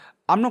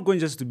I'm not going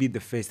just to be the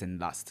first and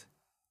last.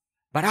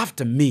 But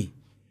after me,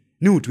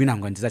 I'm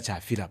going to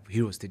fill up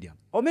Hero Stadium.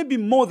 Or maybe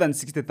more than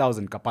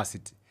 60,000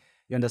 capacity.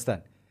 You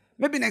understand?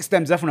 Maybe next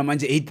time, Zafuna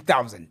manje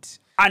 80,000,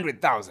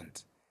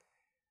 100,000.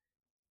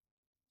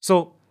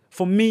 So,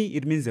 for me,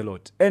 it means a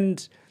lot.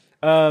 And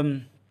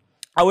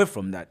away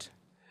from that,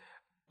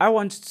 I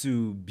want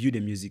to build a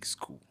music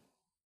school.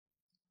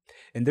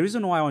 And the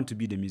reason why I want to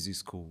build a music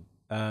school,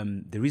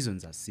 the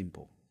reasons are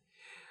simple.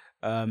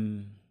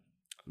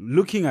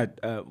 Looking at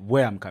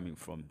where I'm coming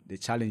from, the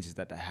challenges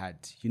that I had,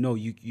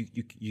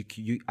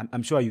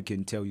 I'm sure you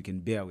can tell, you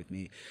can bear with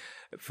me.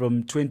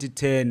 From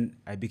 2010,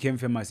 I became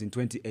famous in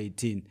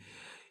 2018.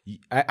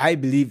 I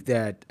believe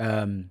that,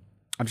 I'm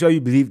sure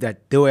you believe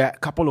that there were a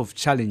couple of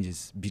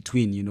challenges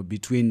between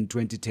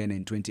 2010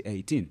 and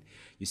 2018.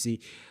 You see,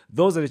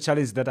 those are the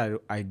challenges that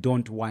I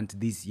don't want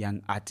these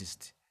young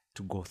artists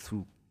to go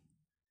through.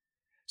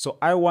 So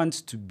I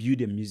want to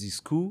build a music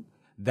school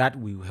that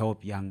will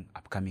help young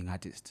upcoming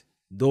artists.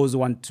 Those who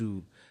want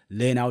to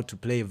learn how to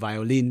play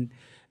violin,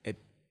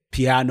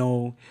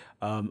 piano,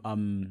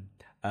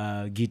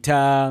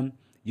 guitar,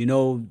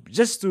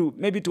 just to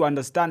maybe to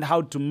understand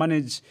how to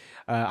manage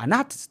an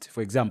artist,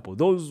 for example.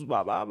 Those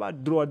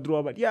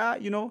draw, yeah,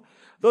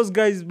 those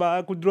guys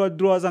could draw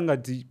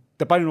zangati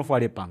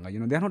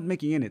tapani they're not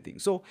making anything.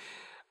 So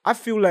I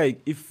feel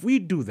like if we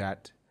do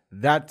that,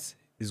 that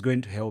is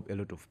going to help a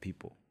lot of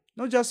people.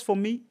 Not just for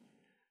me,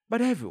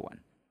 but everyone.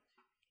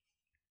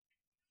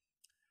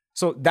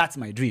 So that's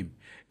my dream.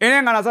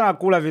 But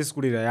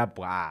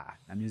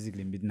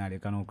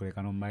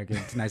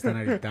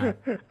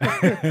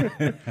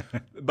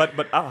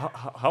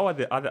how are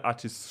the other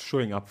artists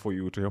showing up for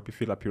you to help you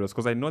fill up heroes?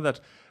 Because I know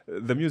that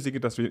the music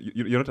industry,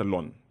 you're not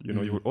alone.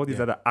 You all these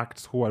other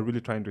acts who are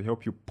really trying to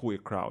help you pull a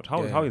crowd.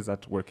 How is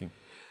that working?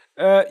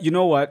 You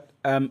know what?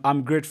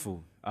 I'm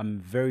grateful. I'm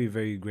very,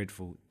 very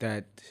grateful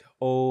that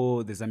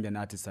all the Zambian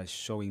artists are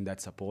showing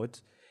that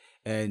support.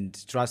 And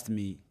trust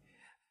me,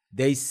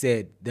 they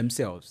said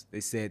themselves,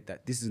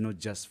 that this is not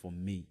just for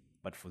me,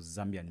 but for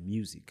Zambian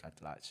music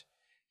at large.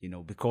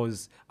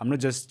 Because I'm not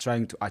just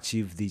trying to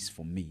achieve this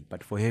for me,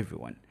 but for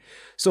everyone.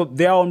 So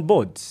they are on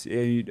board.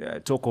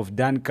 Talk of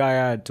Dan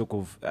Kaya, talk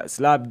of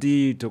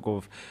Slabdi, talk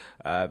of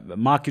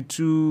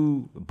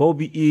Marketu,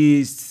 Bobby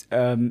East,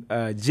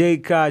 J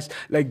Cash,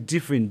 like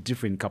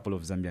different couple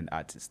of Zambian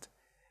artists.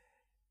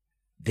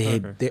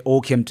 They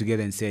all came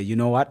together and said, you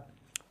know what?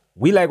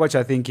 We like what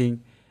you're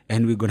thinking,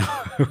 and we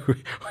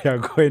are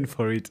going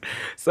for it.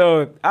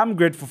 So I'm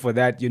grateful for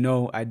that.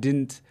 I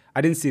didn't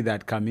see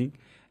that coming.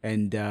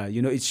 And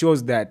it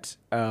shows that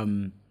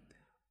there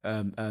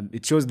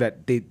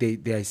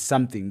is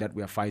something that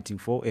we are fighting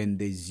for, and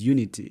there's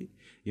unity,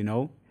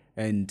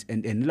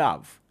 and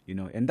love,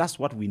 and that's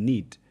what we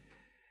need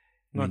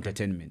in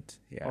entertainment.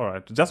 Yeah. All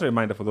right. Just a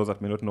reminder for those that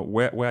may not know,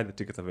 where are the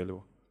tickets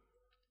available?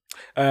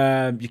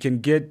 You can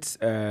get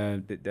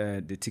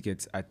the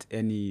tickets at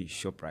any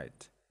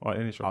ShopRite. Or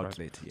any shop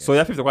outlet. Yes. So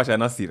yafifite kwacha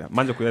yanasira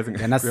manje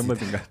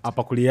kuyazinga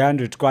apa kuli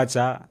 100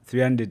 kwacha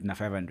 300 na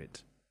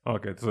 500.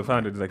 Okay, so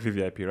 500 is like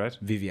VVIP, right?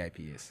 VVIP,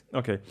 yes.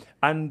 Okay.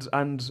 And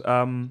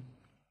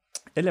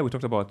earlier we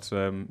talked about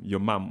your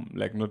mom,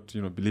 like not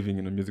believing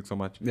in music so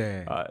much.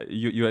 Yeah.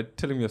 You were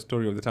telling me a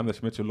story of the time that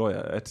she met your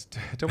lawyer.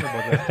 Tell me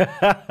about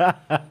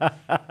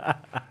that.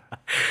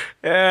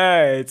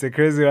 Yeah, it's a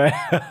crazy one.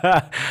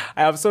 I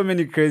have so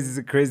many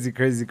crazy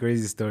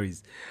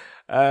stories.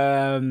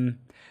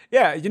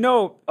 Yeah,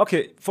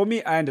 okay, for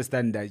me, I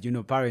understand that,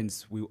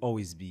 parents will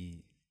always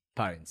be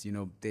parents.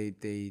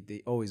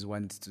 They always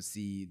want to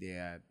see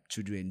their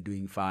children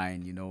doing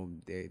fine.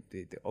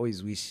 They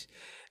always wish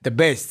the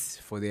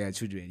best for their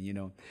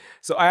children.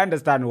 So I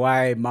understand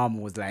why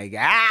mom was like,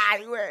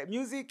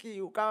 music,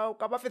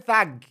 ukama fe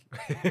thug,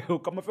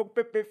 ukama fe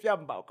kupepe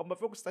fiamba, ukama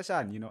fe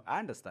kustashan. I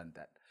understand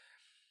that.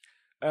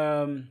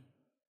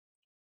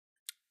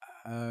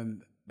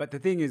 But the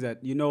thing is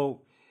that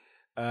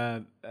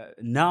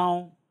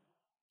now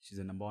she's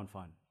the number one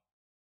fan.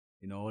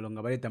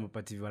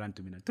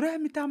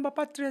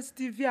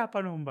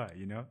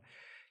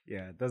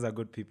 Yeah, those are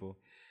good people.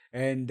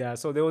 And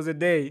so there was a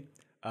day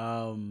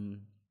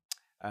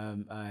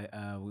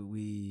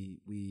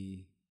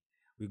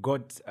we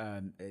got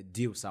a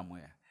deal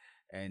somewhere,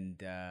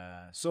 and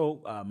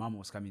so mom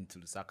was coming to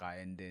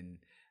Lusaka, and then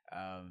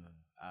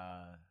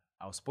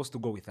I was supposed to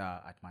go with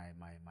her at my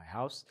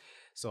house.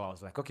 So I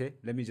was like, okay,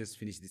 let me just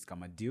finish this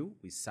deal.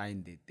 We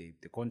signed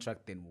the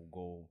contract, then we'll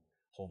go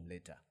home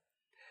later.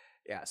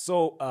 Yeah,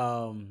 so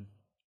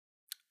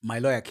my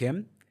lawyer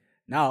came.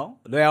 Now,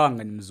 lawyer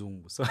wanga ni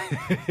mzungu.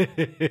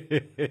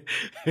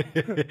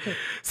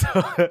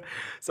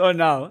 So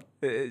now,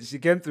 she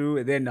came through,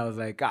 and then I was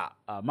like,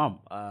 Mom,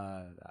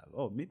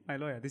 meet my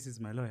lawyer. This is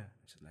my lawyer.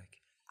 She's like,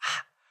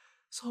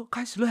 so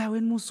kash lawyer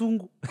when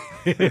mzungu?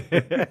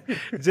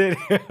 Jenny,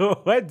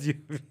 what do you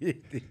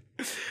mean?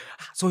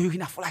 So you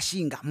in a full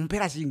shinga,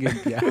 mpera shinga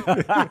mpya.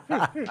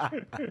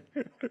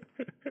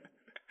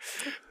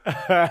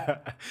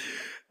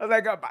 I was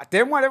like,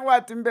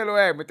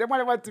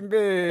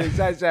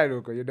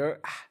 you know.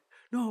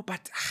 No,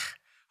 but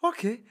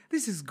okay,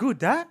 this is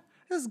good, huh?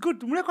 This is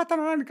good.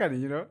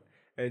 You know.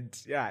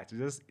 And yeah, it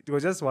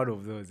was just one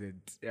of those.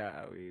 And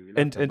yeah, we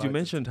and you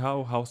mentioned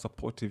how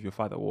supportive your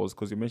father was,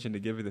 because you mentioned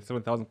he gave you the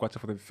 7,000 kwacha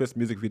for the first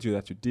music video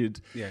that you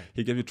did. Yeah.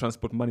 He gave you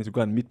transport money to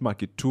go and meet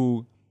Market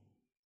 2.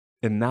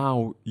 And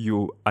now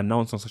you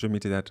announce on social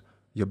media that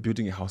you're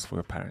building a house for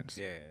your parents.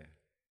 Yeah.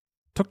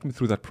 Talk me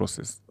through that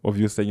process of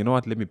you saying, you know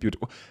what, let me build.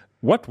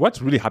 What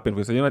really happened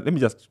was, you know what, let me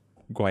just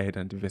go ahead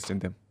and invest in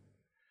them.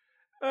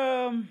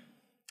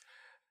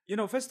 You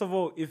know, first of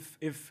all, if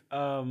you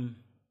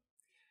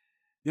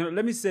know,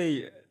 let me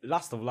say,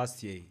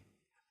 last year,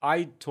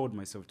 I told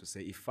myself to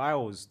say, if I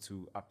was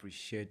to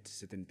appreciate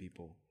certain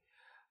people,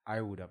 I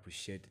would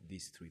appreciate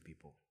these 3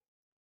 people.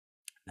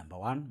 Number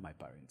 1, my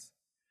parents.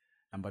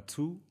 Number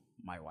 2,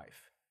 my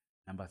wife.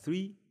 Number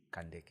 3,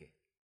 Kandeke.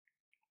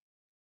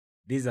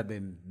 These are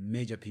the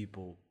major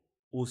people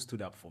who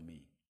stood up for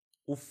me,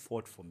 who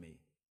fought for me.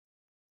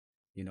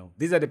 You know,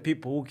 these are the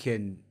people who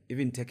can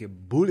even take a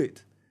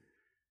bullet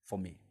for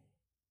me.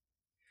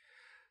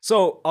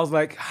 So I was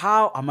like,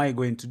 how am I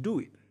going to do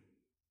it?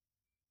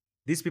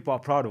 These people are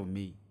proud of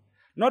me.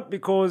 Not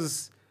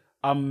because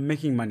I'm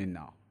making money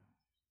now.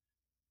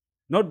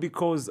 Not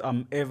because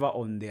I'm ever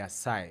on their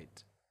side.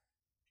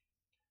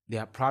 They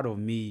are proud of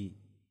me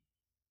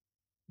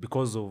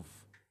because of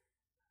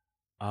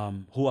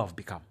who I've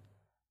become.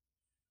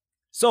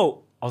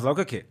 So I was like,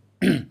 okay,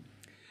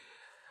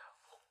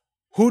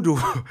 who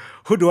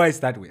do I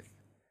start with?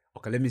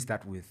 Okay, let me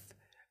start with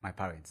my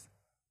parents.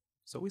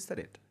 So we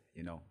started,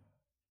 you know.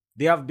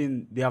 They have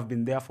been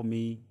there for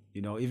me,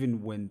 you know,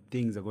 even when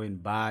things are going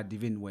bad,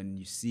 even when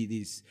you see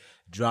this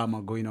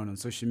drama going on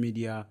social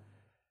media,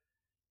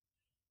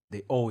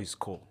 they always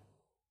call.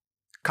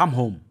 Come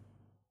home.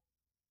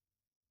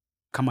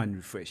 Come and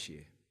refresh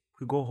here.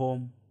 We go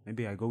home,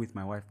 maybe I go with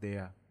my wife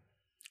there.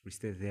 We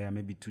stay there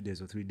maybe 2 days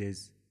or 3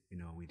 days. You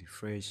know, we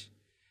refresh.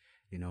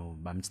 You know,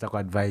 I'm just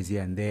advice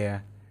here and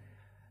there.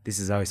 This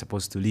is how we're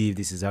supposed to live.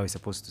 This is how we're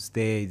supposed to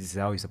stay. This is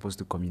how we're supposed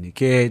to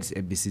communicate.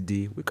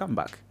 ABCD. We come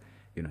back.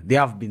 You know, they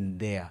have been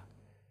there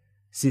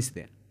since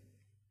then.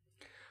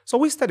 So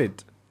we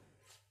started,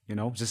 you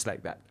know, just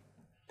like that.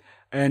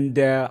 And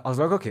I was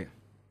like, okay,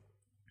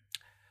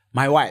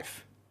 my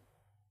wife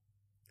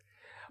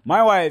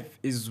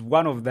is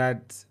one of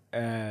that,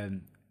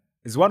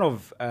 is one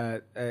of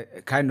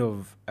kind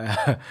of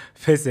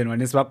person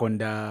when it's work on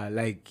the,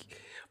 like,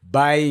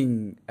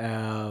 buying.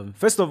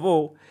 First of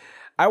all,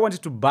 I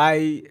wanted to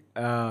buy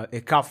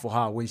a car for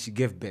her when she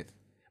gave birth,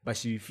 but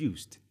she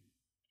refused.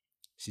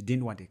 She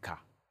didn't want a car.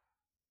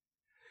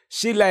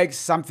 She likes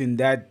something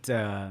that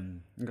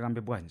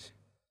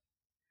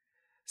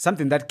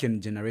something that can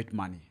generate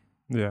money.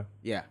 Yeah.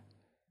 Yeah.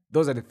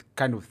 Those are the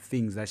kind of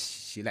things that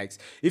she likes.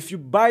 If you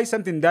buy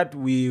something that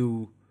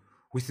will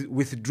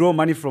withdraw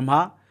money from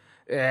her,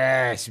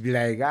 she'll be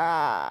like,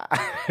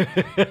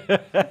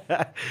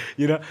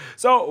 you know.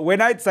 So when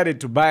I decided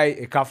to buy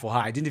a car for her,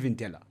 I didn't even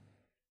tell her.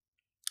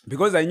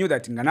 Because I knew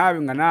that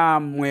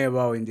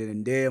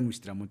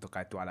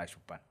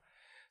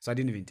so I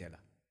didn't even tell her.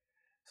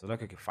 So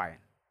like, okay, fine.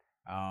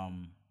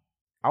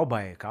 I'll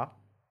buy a car.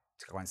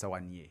 It's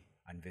 1 year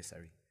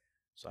anniversary.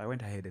 So I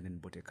went ahead and then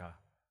bought a car.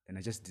 And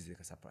I just did like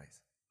a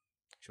surprise.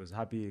 She was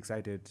happy,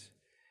 excited,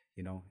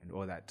 you know, and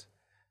all that.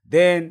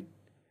 Then,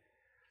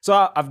 so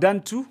I've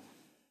done 2.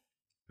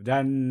 I've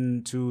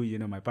done 2, you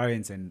know, my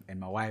parents and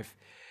my wife.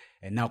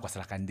 And now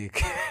Kwasala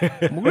Kandeke.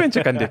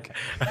 Mugwenche Kandeke.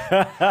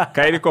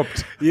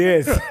 Helicopter.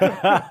 Yes.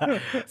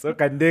 So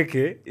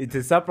Kandeke, it's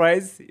a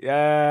surprise.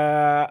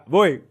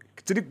 Boy,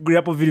 it's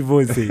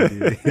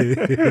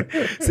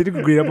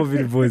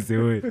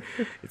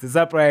a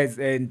surprise,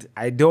 and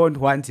I don't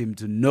want him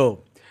to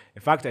know.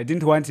 In fact, I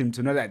didn't want him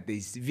to know that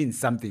there's even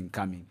something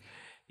coming,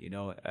 you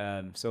know.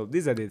 So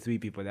these are the 3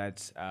 people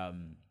that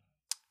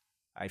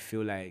I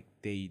feel like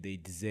they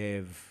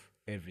deserve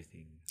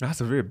everything.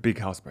 That's a very big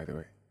house, by the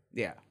way.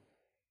 Yeah.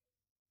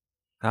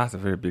 That's a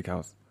very big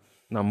house.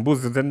 Now,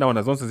 mbuzi zenda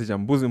wanazonse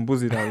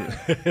mbuzi now.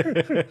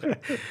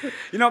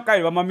 You know,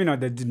 Kai Vamamino,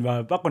 the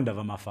Bakonda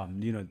Vama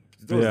farm, you know,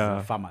 those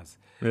are farmers.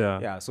 Yeah.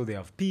 Yeah, so they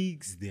have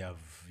pigs, they have,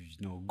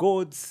 you know,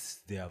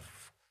 goats, they have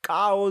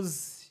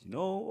cows, you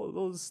know, all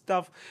those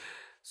stuff.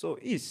 So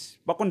it's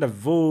Bakonda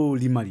vo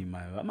lima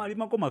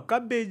koma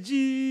cabbage,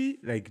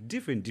 like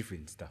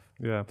different stuff.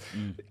 Yeah.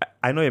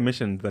 I know you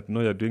mentioned that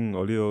you're doing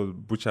a little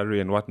butchery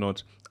and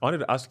whatnot. I wanted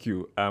to ask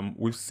you,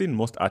 we've seen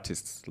most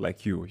artists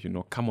like you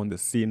know, come on the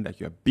scene,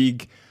 like you're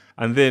big,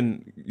 And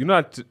then, you know,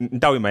 at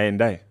Ntawi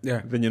Maendai.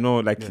 Yeah. Then, you know,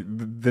 like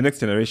the next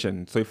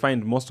generation. So you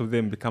find most of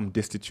them become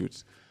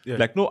destitute. Yeah.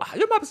 Like, no,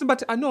 your maps,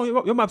 but I know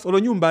your maps, or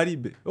your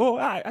baribe. Oh,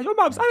 your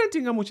maps, I don't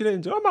think I'm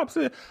muchilenje. Your maps,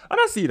 I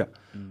don't see that.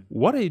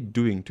 What are you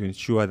doing to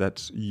ensure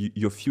that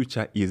your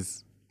future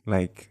is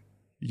like,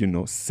 you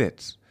know,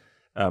 set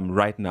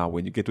right now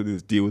when you get to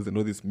these deals and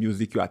all this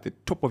music, you're at the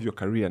top of your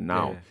career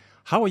now. Yeah.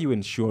 How are you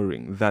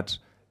ensuring that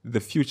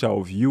the future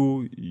of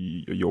you,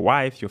 your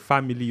wife, your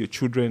family, your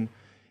children,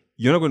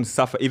 you're not going to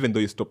suffer even though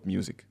you stop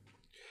music?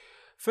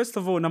 First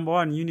of all, number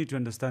one, you need to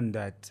understand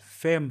that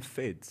fame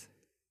fades.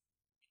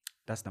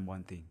 That's number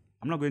one thing.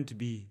 I'm not going to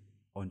be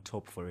on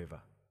top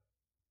forever.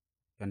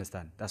 You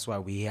understand? That's why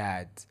we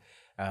had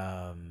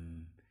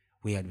been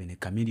a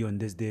chameleon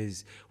these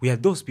days. We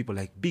had those people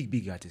like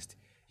big artists,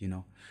 you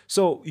know.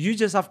 So you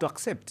just have to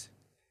accept.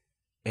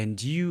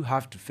 And you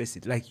have to face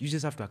it. Like, you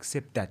just have to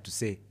accept that, to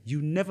say,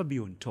 you never be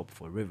on top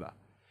forever.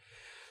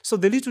 So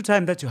the little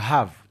time that you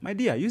have, my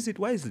dear, use it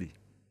wisely.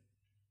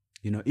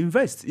 You know,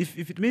 invest. If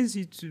it means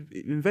you to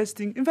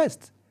investing,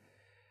 invest.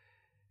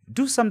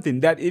 Do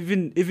something that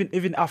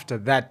even after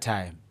that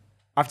time,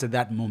 after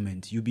that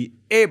moment, you'll be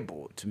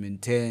able to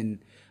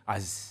maintain,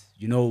 as,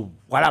 you know,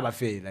 whatever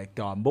feel, like,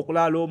 and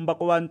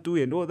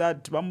all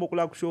that,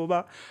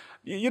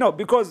 you know,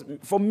 because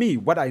for me,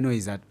 what I know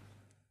is that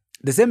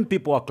the same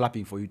people are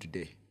clapping for you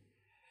today,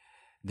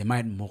 they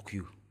might mock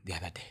you the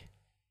other day.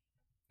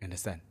 You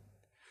understand?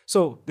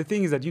 So the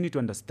thing is that you need to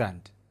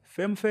understand,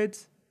 fame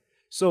fades,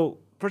 so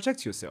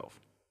protect yourself.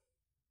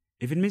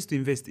 If it means to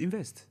invest,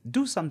 invest.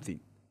 Do something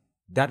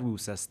that will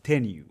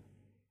sustain you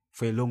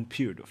for a long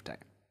period of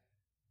time.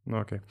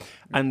 Okay.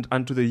 And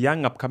to the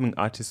young upcoming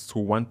artists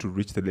who want to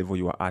reach the level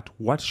you are at,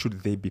 what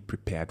should they be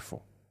prepared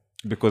for?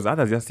 Because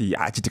others just say,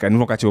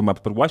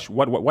 but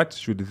what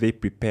should they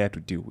prepare to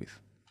deal with?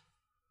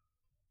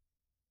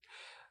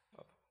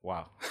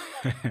 Wow.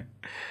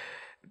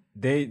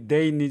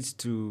 They need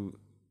to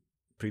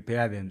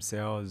prepare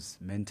themselves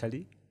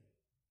mentally,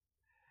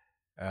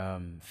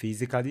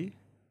 physically,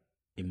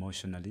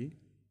 emotionally.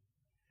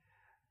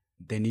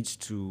 They need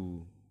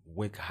to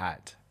work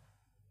hard.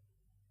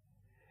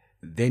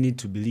 They need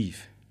to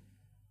believe.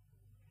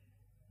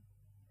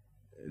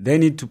 They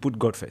need to put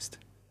God first.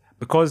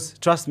 Because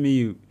trust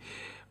me,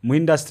 mu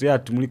industry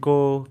atu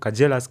muliko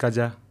kajelas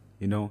kaja,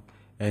 you know,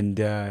 and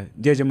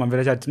jeje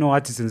mamvela chat no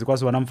artists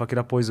because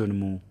wanamfakira poison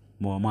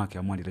mu amake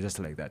amwandi, just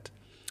like that.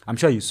 I'm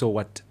sure you saw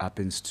what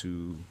happens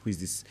to, who is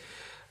this,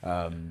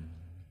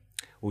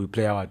 we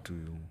play out to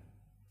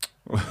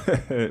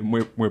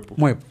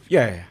Mwepu.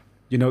 Yeah.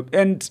 You know,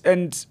 and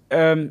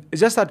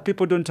it's just that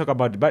people don't talk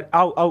about it, but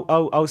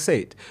I'll say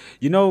it.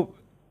 You know,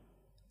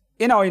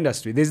 in our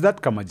industry, there's that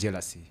kind of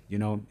jealousy, you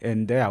know,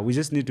 and we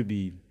just need to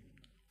be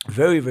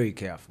very, very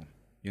careful,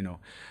 you know.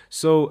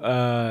 So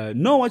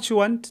know what you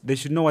want. They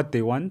should know what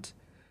they want,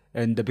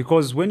 and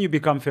because when you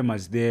become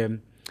famous, the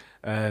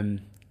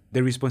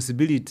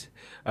responsibility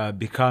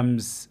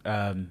becomes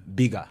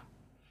bigger.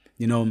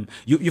 You know,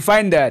 you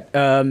find that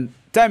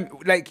time,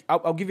 like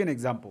I'll give you an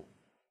example.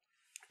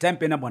 Time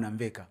Pena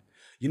Bonamveka,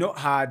 you know,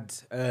 had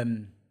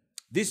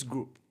this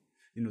group.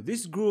 You know,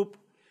 this group,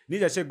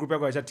 nija che group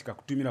yako yachatika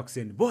kutumira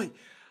kuseni. Boy,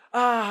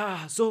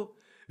 so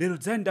lero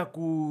zenda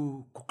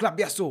ku club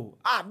ya so.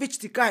 Bitch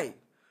tikai.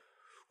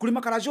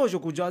 Kulimakala jojo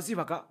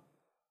kujaziva ka.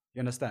 You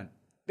understand?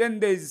 Then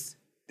there's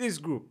this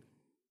group.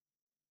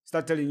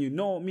 Start telling you,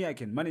 no, me, I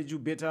can manage you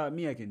better.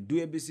 Me, I can do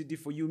ABCD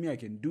for you. Me, I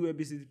can do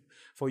ABCD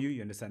for you.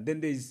 You understand? Then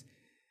there's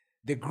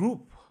the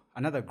group,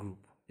 another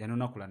group.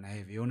 Yanona kula na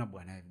heavy, yona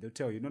bwana heavy. They'll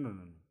tell you, no.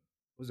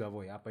 Uzo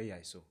avoy, apa iya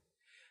iso.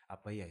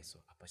 Apa iya iso,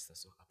 apa shita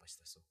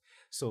so.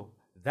 So,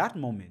 that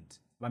moment,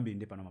 bambi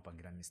indepa na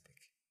mapangira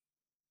mistake.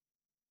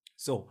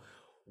 So,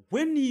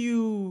 when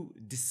you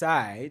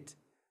decide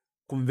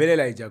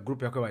kumvelela ija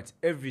group yako what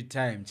every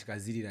time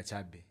chikazidi na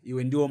chabe,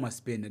 iwe ndiwo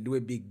maspend, ndiwe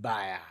big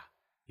buyer,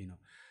 you know.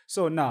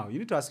 So now, you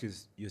need to ask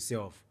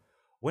yourself,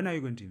 when are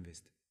you going to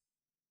invest?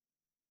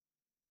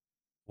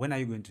 When are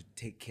you going to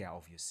take care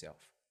of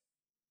yourself?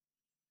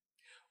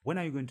 When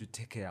are you going to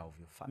take care of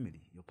your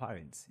family, your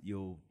parents,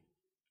 your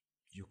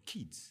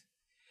kids?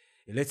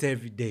 Let's say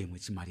every day,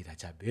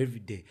 every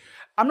day.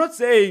 I'm not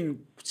saying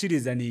shit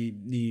is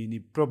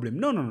any problem.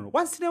 No.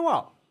 Once in a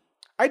while.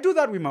 I do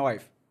that with my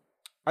wife.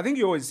 I think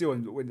you always see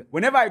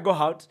whenever I go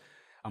out,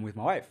 I'm with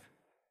my wife.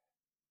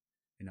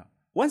 You know,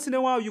 once in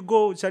a while you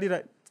go,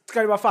 Charita, it's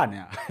kind of fun,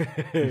 yeah.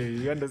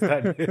 You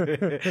understand?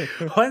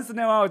 Once in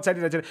a while,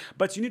 Charita.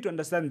 But you need to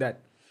understand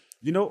that,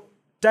 you know,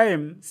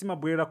 time, sima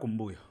buera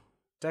kumbuyo.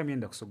 Time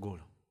yenda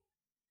kusogolo.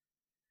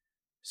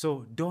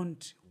 So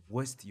don't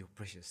waste your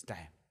precious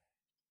time.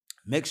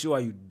 Make sure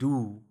you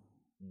do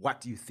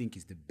what you think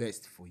is the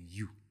best for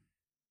you.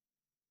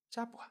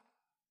 Chapwa.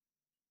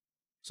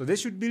 So they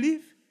should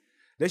believe.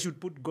 They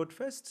should put God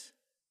first.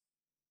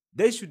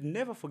 They should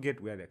never forget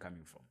where they're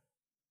coming from.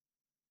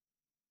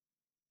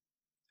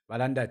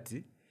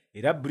 Balandati,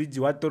 ira bridge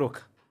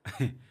watoroka.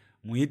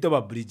 Muhito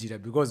ba bridge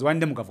because one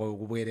day mukafa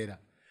kubwerera.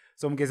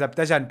 So mukeza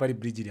pitasha anpari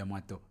bridge ya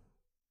mwato.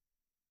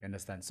 You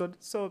understand?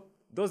 So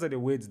those are the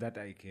words that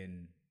I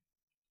can,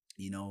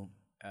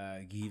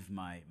 give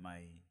my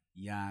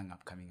young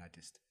upcoming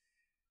artist.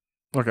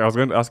 Okay, I was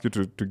going to ask you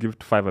to give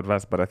 5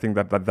 advice, but I think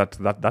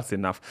that's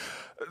enough.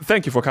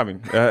 Thank you for coming.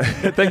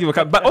 Thank you for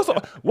coming. But also,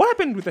 what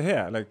happened with the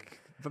hair? Like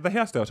the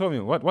hairstyle. Tell me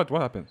what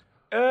happened?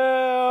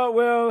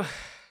 Well,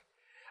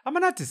 I'm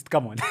an artist.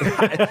 Come on.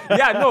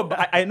 Yeah, no,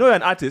 I know you're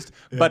an artist,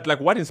 but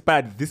like, what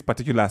inspired this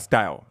particular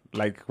style?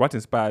 Like, what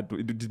inspired?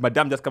 Did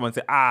Madame just come and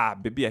say,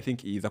 baby, I think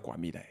he's a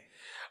Kwamida?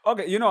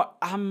 Okay,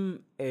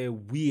 I'm a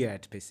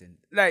weird person.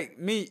 Like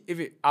me, if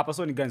a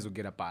person guns will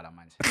get a para,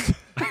 man.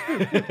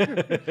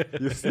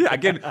 You see,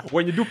 again,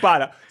 when you do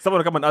para, someone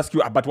will come and ask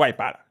you, but why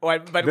para?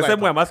 The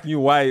same way I'm asking you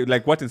why,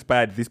 like, what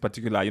inspired this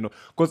particular,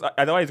 because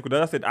otherwise you could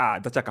have said,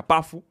 that's like a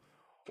pafu,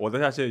 or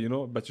that's actually,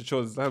 but you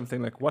chose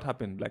something like, what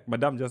happened? Like,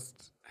 Madame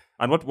just,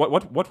 and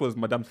what was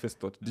Madame's first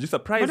thought? Did you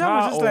surprise Madame her?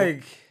 was just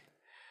like,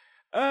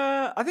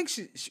 I think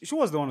she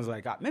was the one who was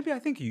like, maybe I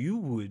think you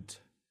would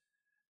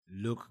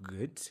look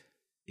good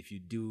if you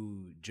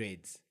do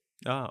dreads.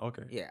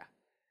 Okay. Yeah.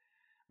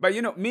 But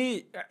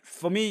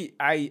for me,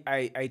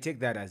 I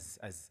take that as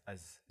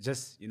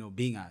just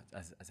being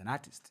as an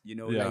artist.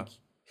 Like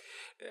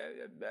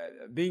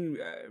being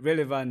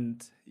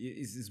relevant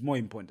is more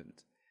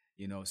important.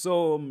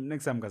 So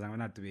next time, because I'm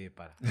gonna have to be a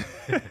para.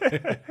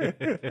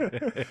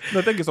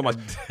 No, thank you so much.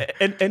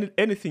 And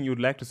anything you'd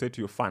like to say to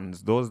your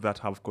fans, those that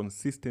have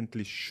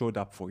consistently showed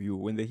up for you,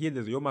 when they hear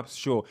there's a Yo Maps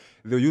show,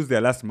 they'll use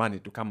their last money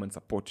to come and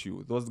support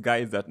you. Those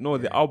guys that know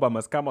the album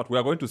has come out, we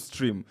are going to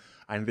stream,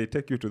 and they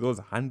take you to those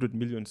 100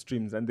 million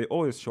streams, and they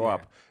always show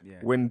up. Yeah.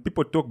 When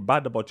people talk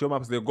bad about Yo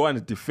Maps, they go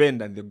and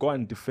defend, and they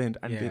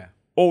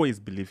always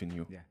believe in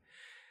you. Yeah.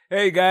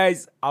 Hey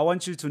guys, I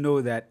want you to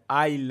know that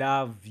I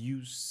love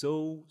you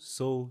so,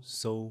 so,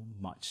 so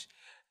much.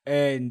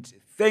 And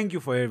thank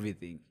you for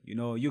everything.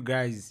 You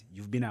guys,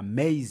 you've been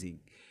amazing.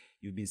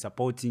 You've been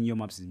supporting Yo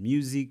Maps'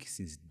 music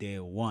since day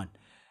one.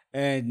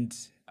 And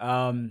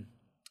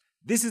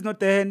this is not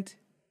the end.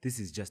 This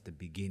is just the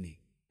beginning.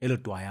 Yeah,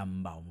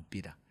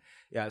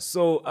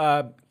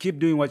 so keep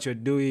doing what you're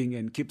doing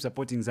and keep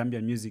supporting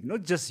Zambian music,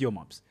 not just Yo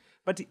Maps,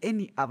 but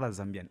any other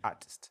Zambian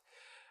artist.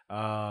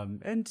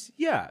 And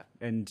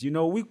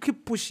we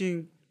keep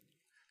pushing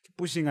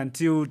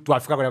until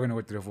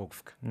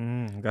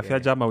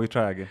Gafia Jama, we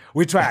try again.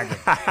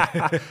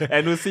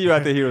 And we'll see you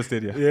at the Hero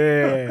Stadium.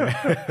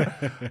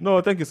 Yeah.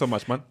 No, thank you so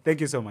much, man.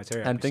 Thank you so much.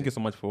 And thank you so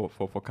much for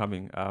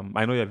coming.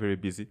 I know you're very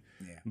busy,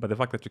 but the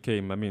fact that you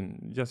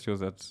came, just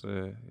shows that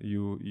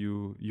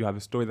you have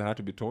a story that had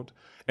to be told.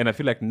 And I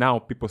feel like now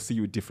people see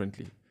you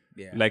differently.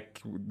 Yeah. Like,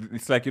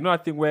 it's like, I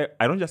think where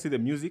I don't just see the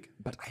music,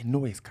 but I know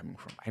where it's coming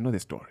from. I know the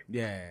story.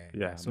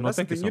 Yeah. So no, that's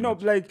the thank you thing. so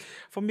much. Like,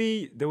 for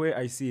me, the way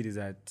I see it is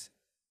that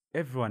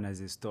everyone has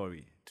a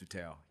story to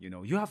tell.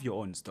 You have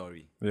your own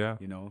story. Yeah.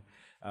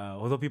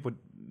 Although people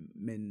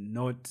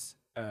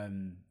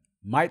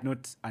might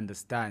not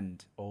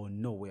understand or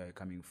know where you're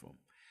coming from.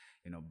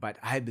 But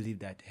I believe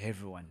that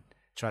everyone,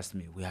 trust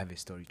me, we have a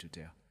story to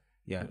tell.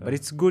 Yeah. But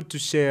it's good to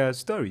share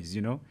stories,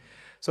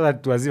 so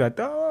that was like,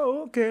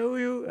 okay,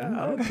 okay.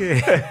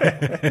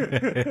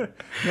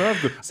 No,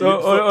 that's good.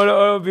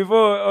 So,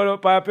 before, when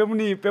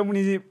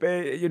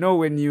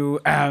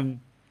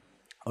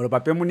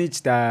you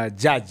chita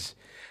judge,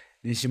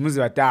 nishimuzi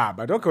wata,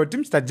 but okay,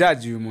 chita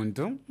judge you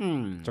muntu.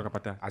 Choka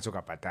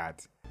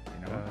patati.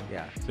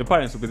 Yeah. Your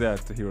parents will be there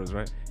at the Heroes,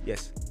 right?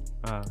 Yes.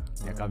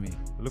 They're coming.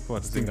 Look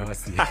forward to seeing them.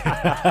 Stage.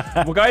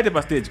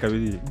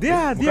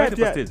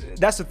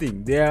 That's the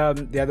thing. They are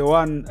the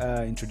one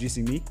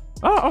introducing me.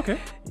 Oh, okay.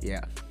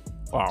 Yeah.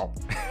 Wow.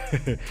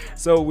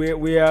 So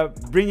we are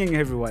bringing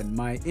everyone.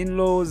 My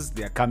in-laws,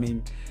 they are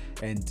coming,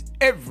 and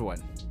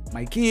everyone.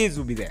 My kids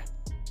will be there.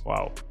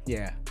 Wow.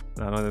 Yeah.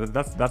 No,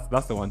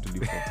 that's the one to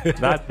live for.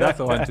 That's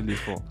the one to live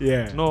for.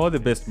 Yeah. No, all the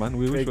best, man.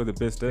 We wish you all the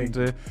best.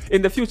 And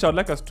in the future, I'd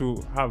like us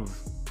to have,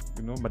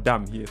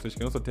 Madame here, so she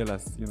can also tell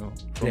us,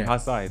 from her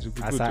side.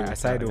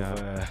 Aside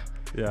of.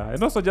 Yeah,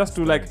 and also just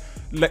to like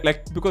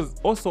because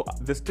also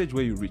the stage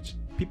where you reach,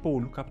 people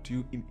will look up to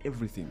you in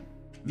everything.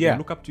 They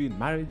look up to you in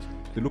marriage.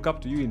 They look up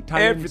to you in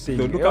talent. Everything.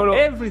 They look up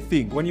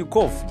everything. When you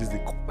cough, just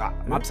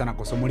maps and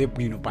kosomole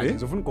pino pale.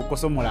 So fun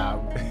kosomola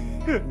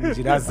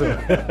njirazo.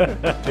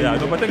 Yeah,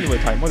 no, but thank you for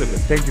your time. All the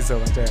best. Thank you so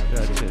much. Yeah,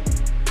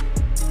 cheers.